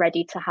not be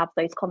ready to have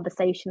those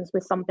conversations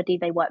with somebody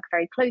they work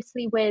very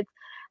closely with,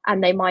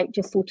 and they might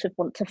just sort of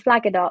want to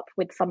flag it up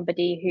with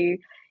somebody who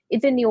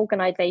is in the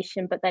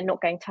organization, but they're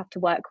not going to have to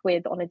work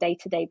with on a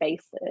day-to-day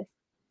basis.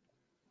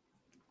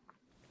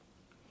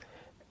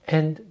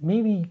 And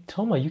maybe,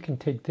 Toma, you can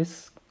take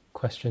this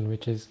question,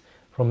 which is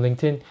from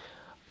LinkedIn.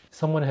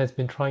 Someone has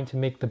been trying to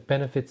make the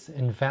benefits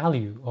and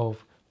value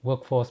of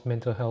workforce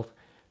mental health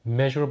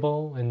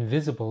measurable and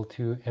visible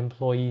to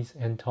employees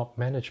and top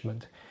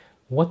management.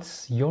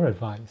 What's your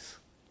advice?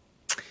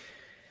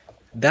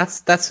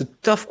 That's a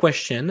tough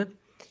question.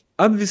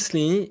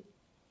 Obviously,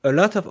 a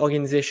lot of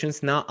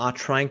organizations now are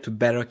trying to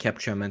better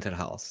capture mental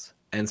health.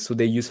 And so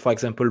they use, for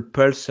example,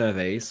 Pulse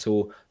surveys,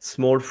 so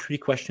small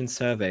 3-question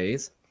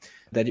surveys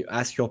that you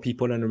ask your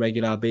people on a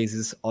regular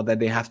basis, or that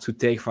they have to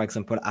take, for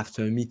example,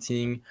 after a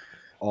meeting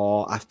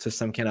or after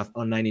some kind of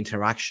online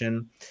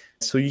interaction.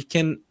 So you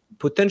can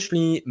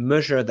potentially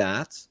measure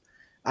that.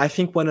 I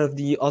think one of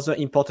the other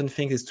important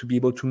things is to be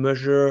able to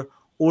measure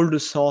all the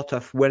sort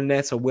of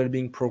wellness or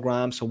well-being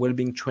programs or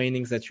well-being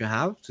trainings that you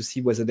have to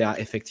see whether they are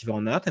effective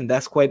or not. And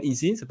that's quite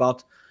easy. It's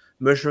about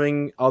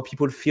measuring how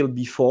people feel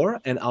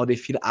before and how they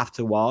feel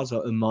afterwards,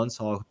 or a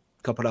month or a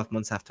couple of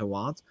months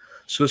afterwards.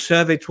 So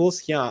survey tools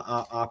here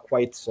are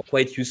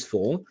quite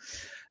useful.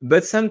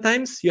 But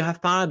sometimes you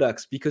have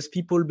paradox, because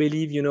people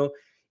believe,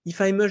 if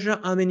I measure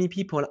how many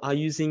people are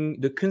using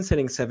the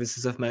counseling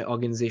services of my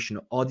organization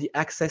or the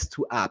access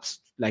to apps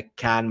like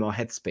Calm or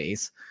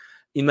Headspace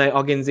in my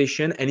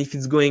organization, and if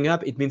it's going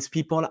up, it means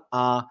people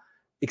are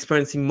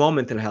experiencing more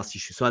mental health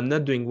issues. So I'm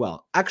not doing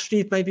well.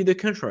 Actually, it might be the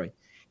contrary.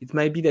 It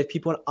might be that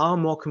people are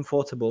more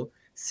comfortable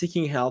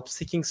seeking help,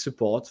 seeking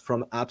support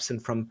from apps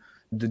and from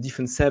the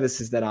different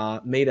services that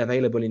are made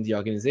available in the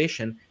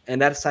organization. And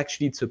that's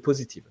actually, it's a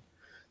positive.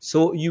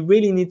 So you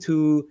really need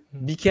to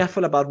be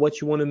careful about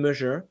what you want to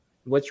measure,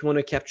 what you want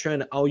to capture,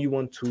 and how you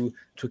want to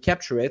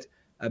capture it.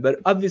 But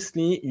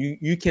obviously,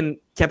 you can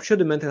capture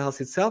the mental health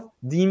itself.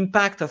 The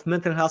impact of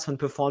mental health on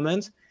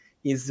performance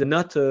is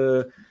not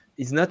a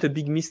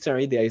big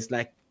mystery. There is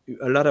like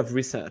a lot of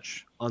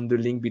research on the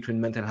link between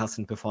mental health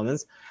and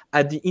performance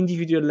at the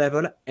individual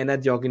level and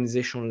at the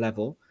organizational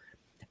level.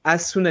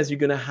 As soon as you're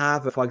going to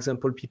have, for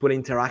example, people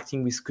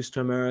interacting with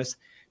customers,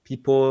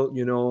 people,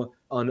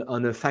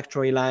 on a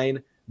factory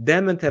line,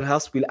 their mental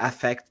health will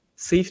affect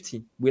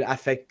safety, will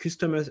affect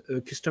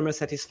customer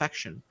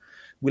satisfaction,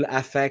 will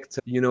affect,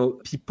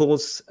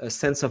 people's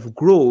sense of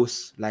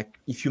growth. Like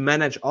if you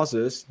manage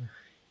others,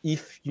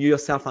 if you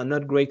yourself are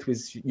not great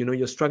with,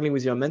 you're struggling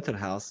with your mental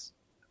health,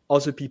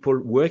 other people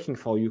working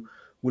for you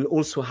will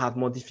also have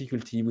more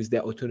difficulty with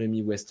their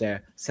autonomy, with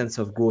their sense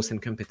of growth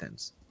and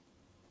competence.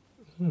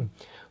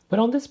 But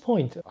on this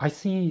point, I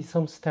see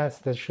some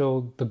stats that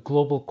show the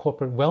global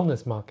corporate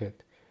wellness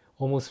market,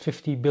 almost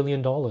 $50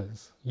 billion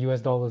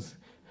US dollars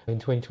in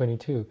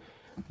 2022.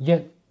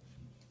 Yet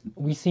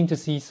we seem to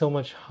see so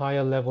much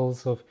higher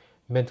levels of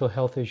mental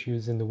health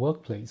issues in the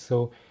workplace.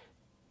 So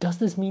does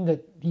this mean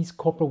that these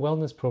corporate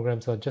wellness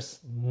programs are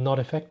just not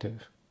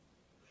effective?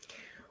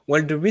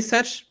 Well, the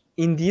research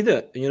indeed,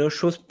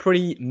 shows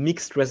pretty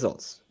mixed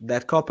results.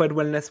 That corporate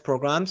wellness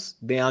programs,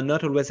 they are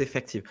not always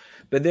effective.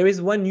 But there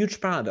is one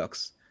huge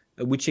paradox,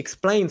 which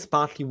explains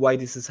partly why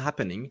this is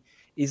happening,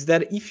 is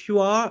that if you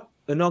are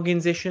an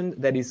organization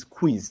that is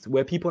squeezed,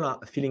 where people are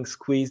feeling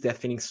squeezed, they're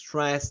feeling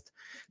stressed,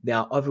 they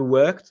are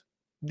overworked,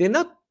 they're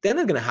not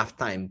going to have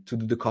time to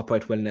do the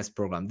corporate wellness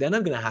program. They're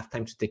not going to have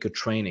time to take a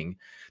training,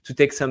 to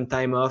take some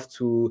time off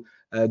to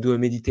do a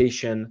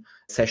meditation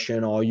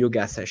session or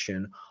yoga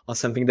session or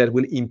something that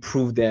will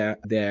improve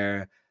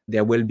their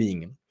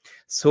well-being.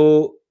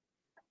 So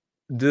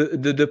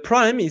the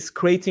problem is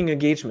creating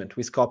engagement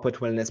with corporate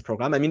wellness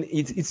program. I mean,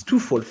 it's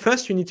twofold.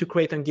 First, you need to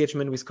create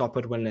engagement with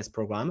corporate wellness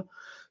program.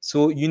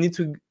 So you need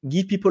to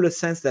give people a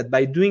sense that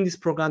by doing this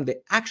program,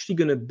 they're actually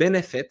going to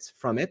benefit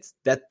from it,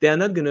 that they're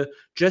not going to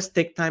just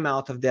take time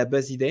out of their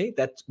busy day,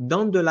 that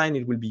down the line,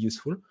 it will be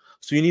useful.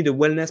 So you need a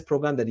wellness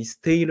program that is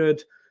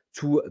tailored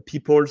to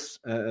people's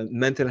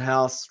mental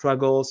health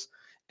struggles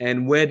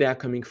and where they are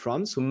coming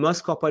from. So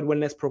most corporate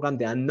wellness programs,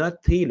 they are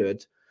not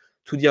tailored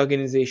to the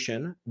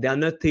organization. They are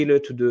not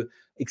tailored to the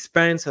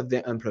experience of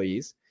their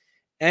employees.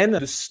 And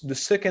the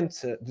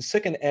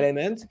second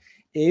element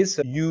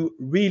is you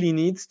really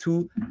need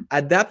to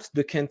adapt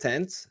the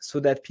content so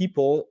that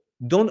people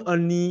don't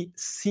only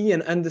see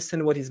and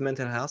understand what is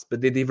mental health,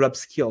 but they develop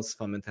skills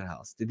for mental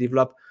health. They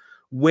develop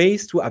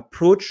ways to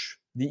approach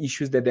the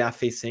issues that they are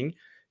facing,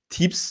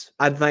 tips,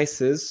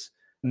 advices,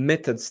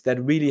 methods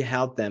that really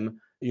help them,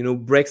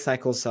 break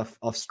cycles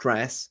of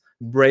stress,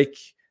 break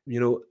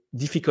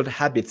difficult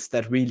habits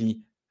that really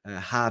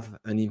have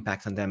an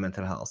impact on their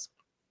mental health.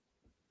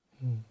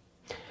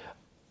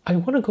 I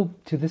want to go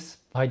to this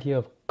idea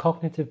of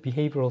cognitive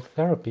behavioral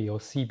therapy, or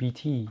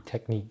CBT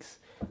techniques,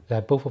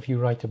 that both of you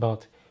write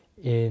about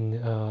in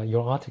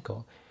your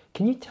article.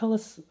 Can you tell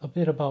us a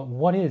bit about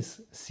what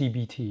is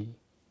CBT?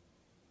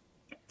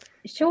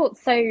 Sure.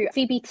 So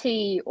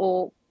CBT,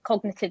 or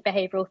cognitive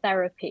behavioral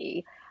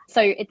therapy,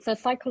 so it's a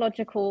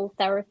psychological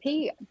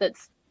therapy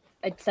that's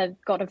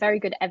got a very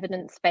good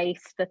evidence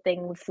base for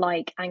things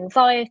like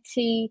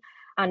anxiety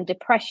and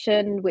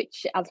depression,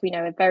 which, as we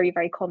know, are very,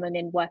 very common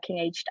in working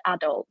aged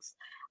adults.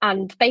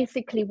 And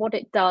basically what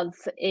it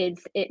does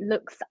is it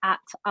looks at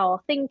our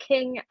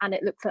thinking and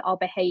it looks at our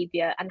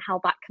behavior and how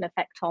that can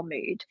affect our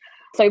mood.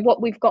 So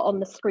what we've got on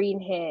the screen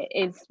here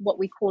is what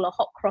we call a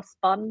hot cross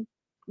bun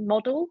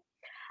model.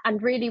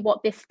 And really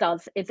what this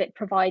does is it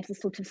provides a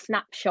sort of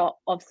snapshot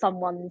of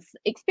someone's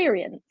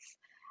experience.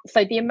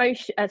 So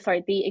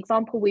the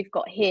example we've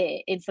got here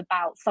is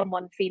about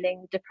someone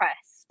feeling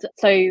depressed.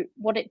 So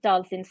what it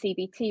does in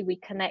CBT, we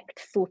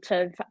connect sort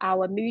of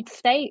our mood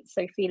state,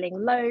 so feeling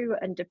low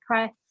and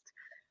depressed,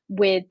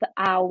 with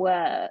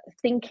our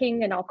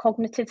thinking and our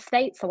cognitive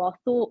state, so our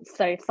thoughts.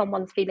 So if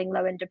someone's feeling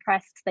low and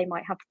depressed, they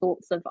might have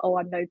thoughts of, oh,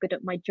 I'm no good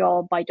at my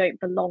job, I don't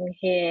belong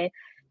here,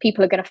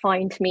 people are going to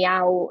find me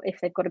out, if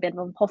they've got a bit of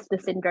imposter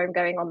syndrome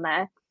going on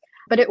there.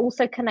 But it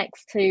also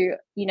connects to,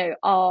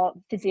 our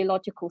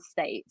physiological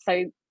state.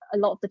 So a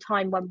lot of the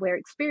time when we're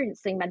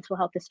experiencing mental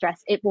health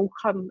distress, it will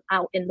come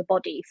out in the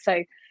body.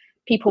 So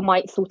people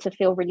might sort of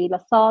feel really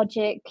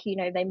lethargic,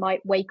 they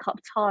might wake up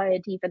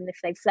tired even if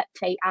they've slept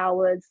 8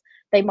 hours.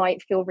 They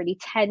might feel really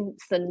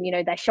tense and,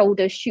 their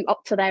shoulders shoot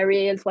up to their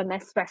ears when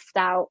they're stressed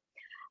out.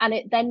 And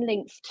it then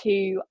links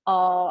to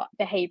our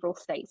behavioral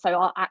state, so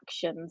our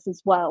actions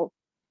as well.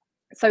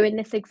 So in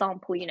this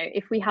example,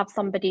 if we have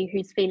somebody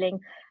who's feeling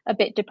a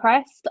bit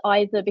depressed,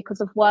 either because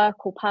of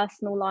work or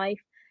personal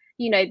life,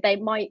 they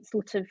might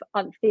sort of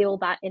feel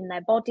that in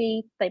their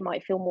body, they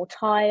might feel more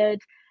tired,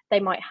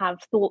 they might have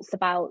thoughts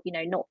about,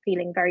 not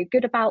feeling very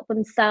good about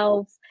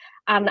themselves.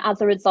 And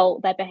as a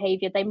result, their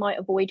behavior, they might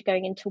avoid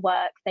going into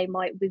work, they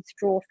might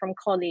withdraw from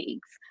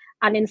colleagues.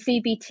 And in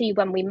CBT,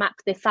 when we map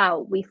this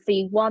out, we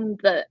see one,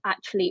 that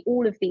actually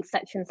all of these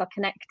sections are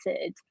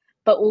connected,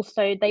 but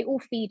also they all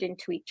feed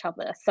into each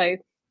other. So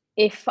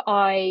if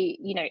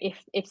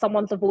if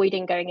someone's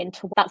avoiding going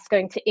into, that's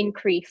going to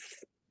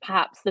increase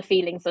perhaps the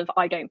feelings of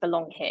I don't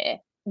belong here,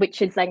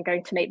 which is then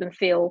going to make them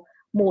feel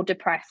more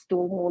depressed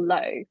or more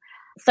low.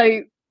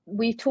 So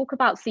we talk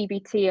about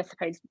CBT, I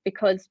suppose,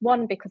 because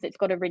it's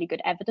got a really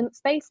good evidence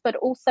base, but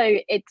also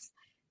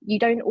you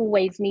don't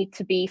always need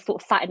to be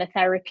sort of sat in a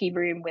therapy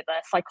room with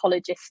a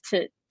psychologist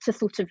to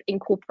sort of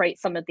incorporate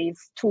some of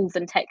these tools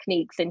and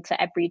techniques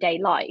into everyday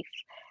life.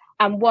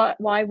 And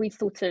why we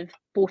sort of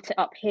brought it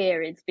up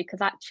here is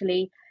because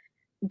actually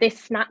this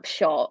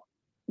snapshot,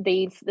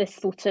 this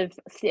sort of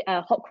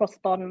hot cross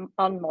bun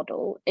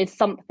model is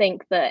something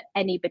that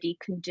anybody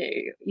can do.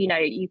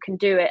 You can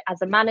do it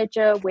as a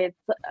manager with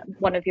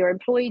one of your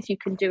employees, you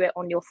can do it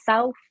on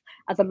yourself.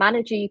 As a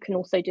manager, you can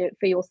also do it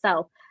for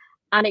yourself.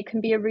 And it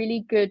can be a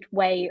really good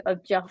way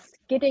of just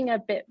getting a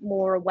bit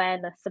more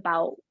awareness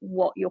about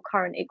what your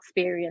current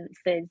experience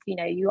is.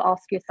 You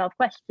ask yourself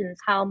questions.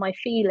 How am I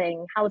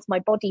feeling? How is my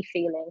body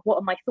feeling? What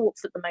are my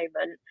thoughts at the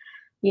moment?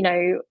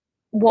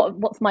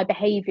 What's my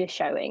behavior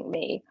showing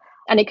me?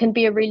 And it can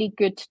be a really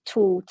good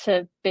tool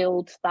to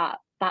build that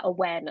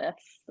awareness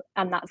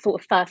and that sort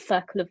of first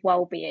circle of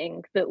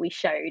well-being that we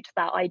showed,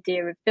 that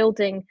idea of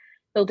building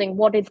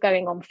what is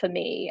going on for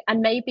me. And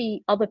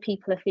maybe other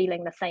people are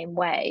feeling the same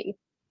way.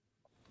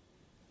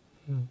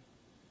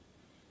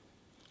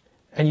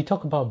 And you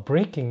talk about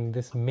breaking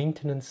this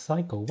maintenance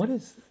cycle. What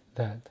is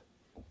that?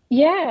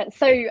 Yeah,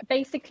 so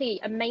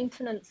basically a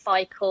maintenance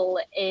cycle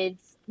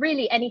is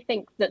really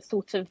anything that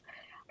sort of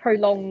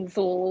prolongs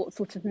or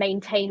sort of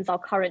maintains our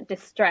current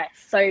distress.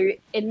 So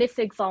in this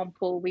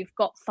example, we've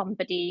got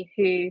somebody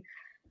who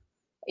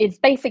is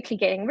basically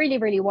getting really,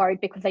 really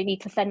worried because they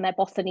need to send their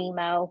boss an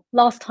email.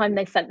 Last time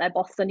they sent their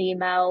boss an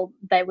email,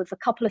 there was a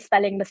couple of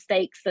spelling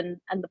mistakes and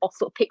the boss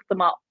sort of picked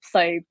them up.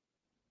 So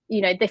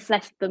this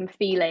left them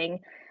feeling,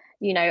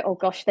 oh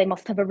gosh, they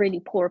must have a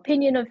really poor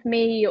opinion of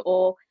me,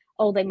 or,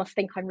 oh, they must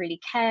think I'm really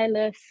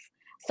careless.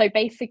 So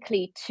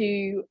basically,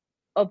 to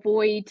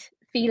avoid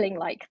feeling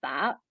like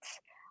that,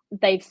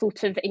 they've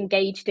sort of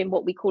engaged in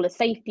what we call a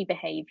safety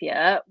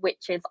behavior,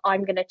 which is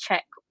I'm going to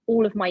check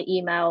all of my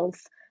emails.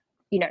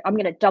 I'm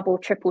going to double,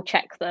 triple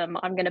check them.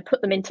 I'm going to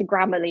put them into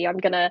Grammarly. I'm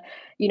going to,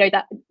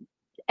 that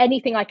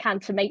anything I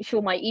can to make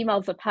sure my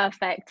emails are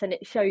perfect and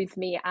it shows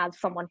me as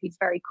someone who's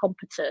very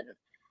competent.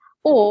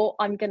 Or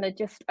I'm going to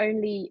just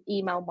only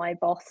email my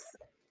boss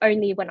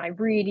only when I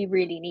really,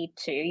 really need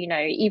to.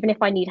 Even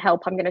if I need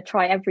help, I'm going to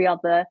try every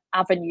other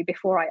avenue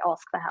before I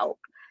ask for help.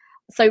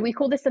 So we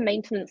call this a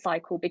maintenance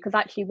cycle because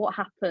actually what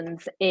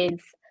happens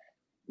is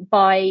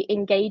by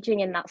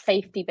engaging in that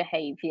safety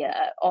behavior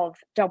of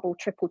double,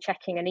 triple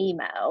checking an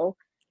email,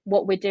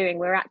 what we're doing,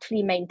 we're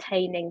actually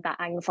maintaining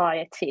that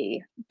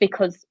anxiety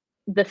because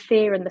the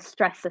fear and the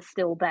stress are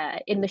still there.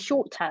 In the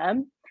short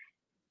term,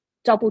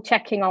 double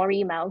checking our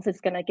emails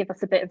is going to give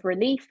us a bit of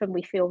relief and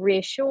we feel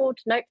reassured.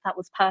 Nope, that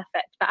was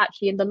perfect. But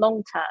actually in the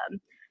long term,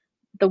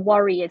 the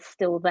worry is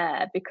still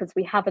there because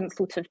we haven't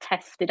sort of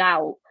tested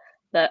out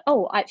that,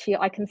 oh, actually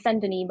I can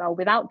send an email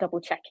without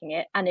double checking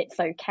it and it's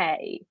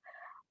okay.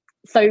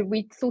 So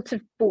we sort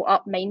of brought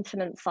up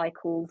maintenance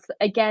cycles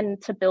again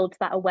to build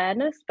that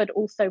awareness, but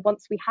also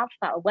once we have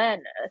that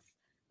awareness,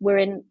 we're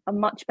in a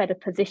much better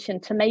position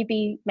to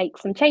maybe make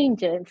some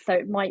changes. So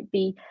it might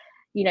be,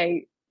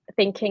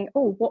 thinking,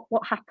 oh,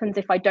 what happens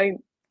if I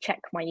don't check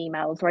my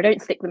emails or I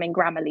don't stick them in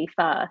Grammarly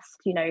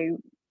first?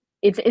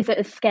 Is it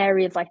as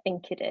scary as I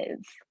think it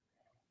is?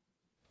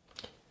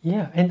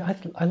 Yeah, and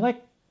I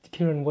like,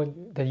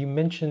 Kiran, that you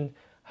mentioned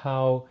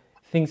how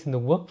things in the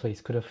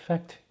workplace could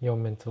affect your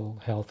mental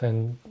health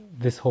and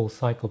this whole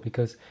cycle,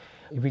 because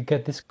we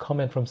get this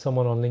comment from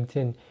someone on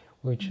LinkedIn,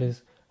 which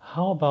is,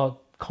 how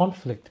about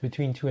conflict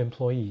between two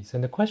employees?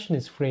 And the question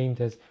is framed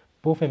as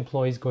both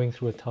employees going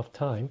through a tough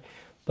time,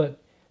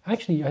 but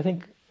actually, I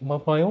think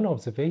my own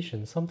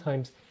observation,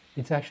 sometimes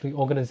it's actually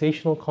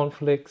organizational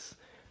conflicts,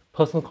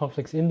 personal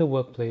conflicts in the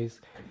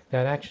workplace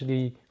that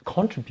actually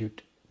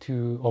contribute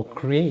to or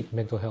create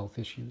mental health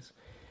issues.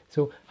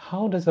 So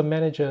how does a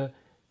manager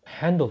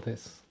handle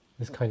this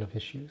kind of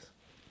issues?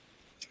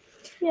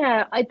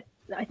 Yeah, I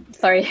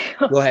sorry.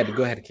 Go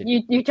ahead, Kit.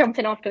 You jump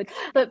in afterwards.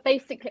 But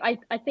basically,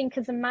 I think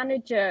as a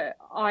manager,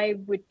 I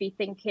would be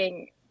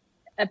thinking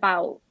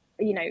about,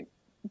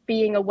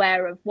 being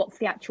aware of what's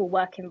the actual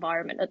work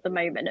environment at the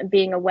moment and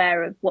being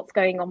aware of what's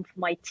going on for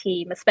my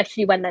team,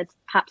 especially when there's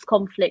perhaps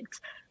conflict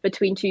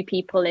between two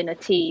people in a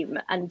team.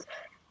 And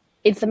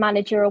is the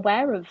manager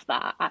aware of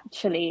that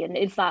actually? And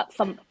is that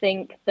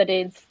something that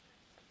is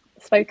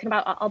spoken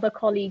about? Are other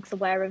colleagues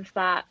aware of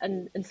that?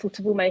 And sort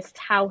of almost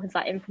how has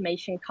that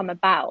information come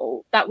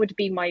about? That would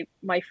be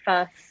my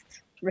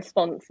first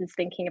response, is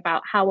thinking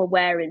about how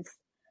aware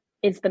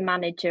is the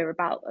manager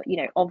about,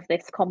 of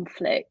this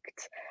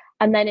conflict.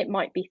 And then it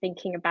might be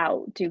thinking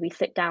about, do we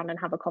sit down and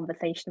have a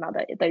conversation about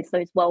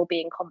those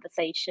well-being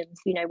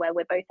conversations, where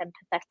we're both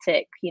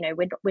empathetic,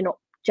 we're not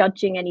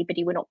judging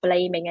anybody, we're not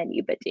blaming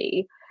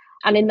anybody.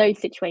 And in those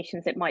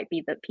situations, it might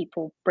be that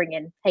people bring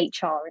in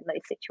HR in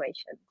those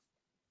situations.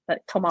 But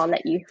Tom, I'll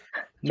let you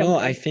jump in.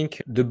 I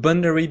think the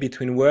boundary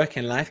between work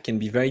and life can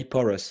be very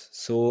porous.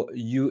 So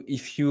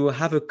if you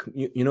have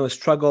a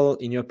struggle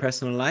in your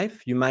personal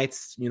life, you might,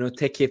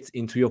 take it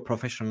into your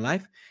professional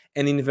life.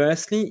 And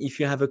inversely,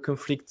 if you have a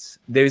conflict,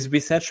 there is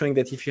research showing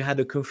that if you had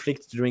a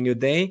conflict during a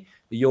day,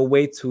 your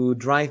way to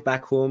drive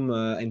back home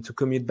and to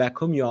commute back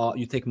home,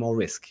 you take more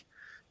risk.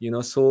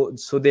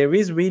 So there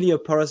is really a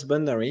porous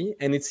boundary,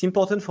 and it's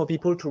important for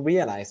people to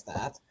realize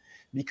that,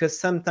 because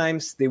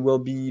sometimes they will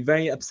be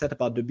very upset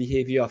about the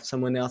behavior of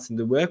someone else in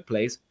the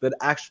workplace, but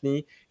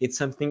actually it's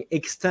something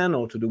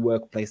external to the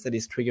workplace that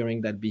is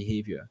triggering that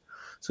behavior.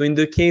 So in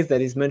the case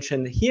that is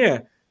mentioned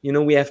here,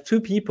 we have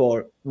two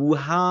people who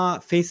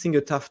are facing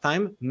a tough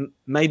time,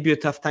 might be a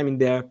tough time in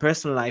their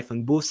personal life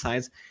on both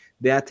sides.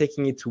 They are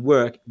taking it to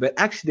work, but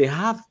actually they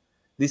have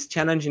this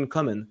challenge in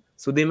common.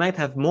 So they might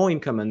have more in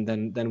common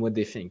than what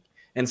they think.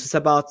 And so it's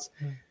about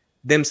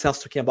themselves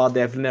talking about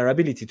their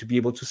vulnerability to be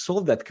able to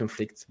solve that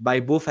conflict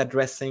by both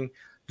addressing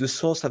the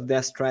source of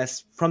their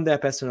stress from their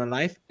personal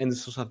life and the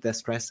source of their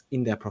stress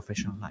in their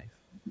professional life.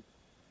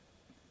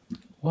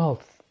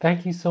 Well,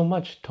 thank you so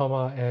much,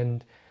 Thomas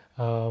and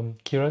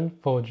Kiran,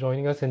 for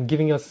joining us and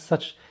giving us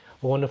such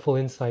a wonderful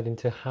insight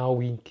into how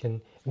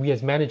we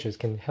as managers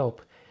can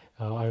help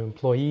our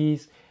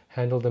employees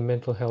handle the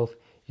mental health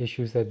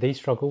issues that they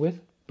struggle with,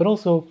 but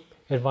also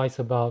advice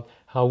about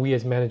how we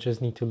as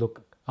managers need to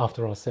look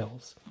after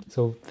ourselves.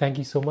 So thank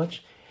you so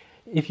much.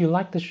 If you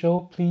like the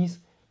show, please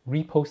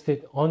repost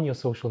it on your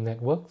social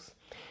networks.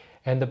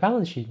 And the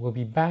balance sheet will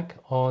be back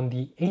on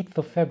the 8th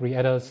of February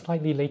at a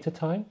slightly later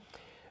time,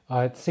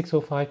 at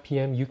 6:05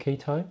 p.m. UK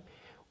time.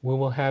 We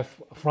will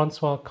have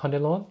Francois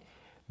Candelon,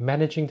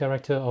 Managing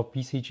Director of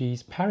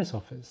BCG's Paris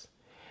office.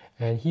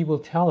 And he will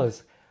tell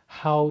us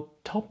how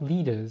top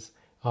leaders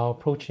are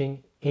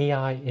approaching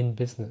AI in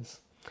business.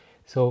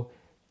 So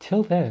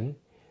till then,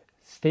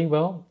 stay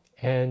well,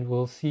 and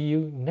we'll see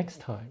you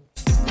next time.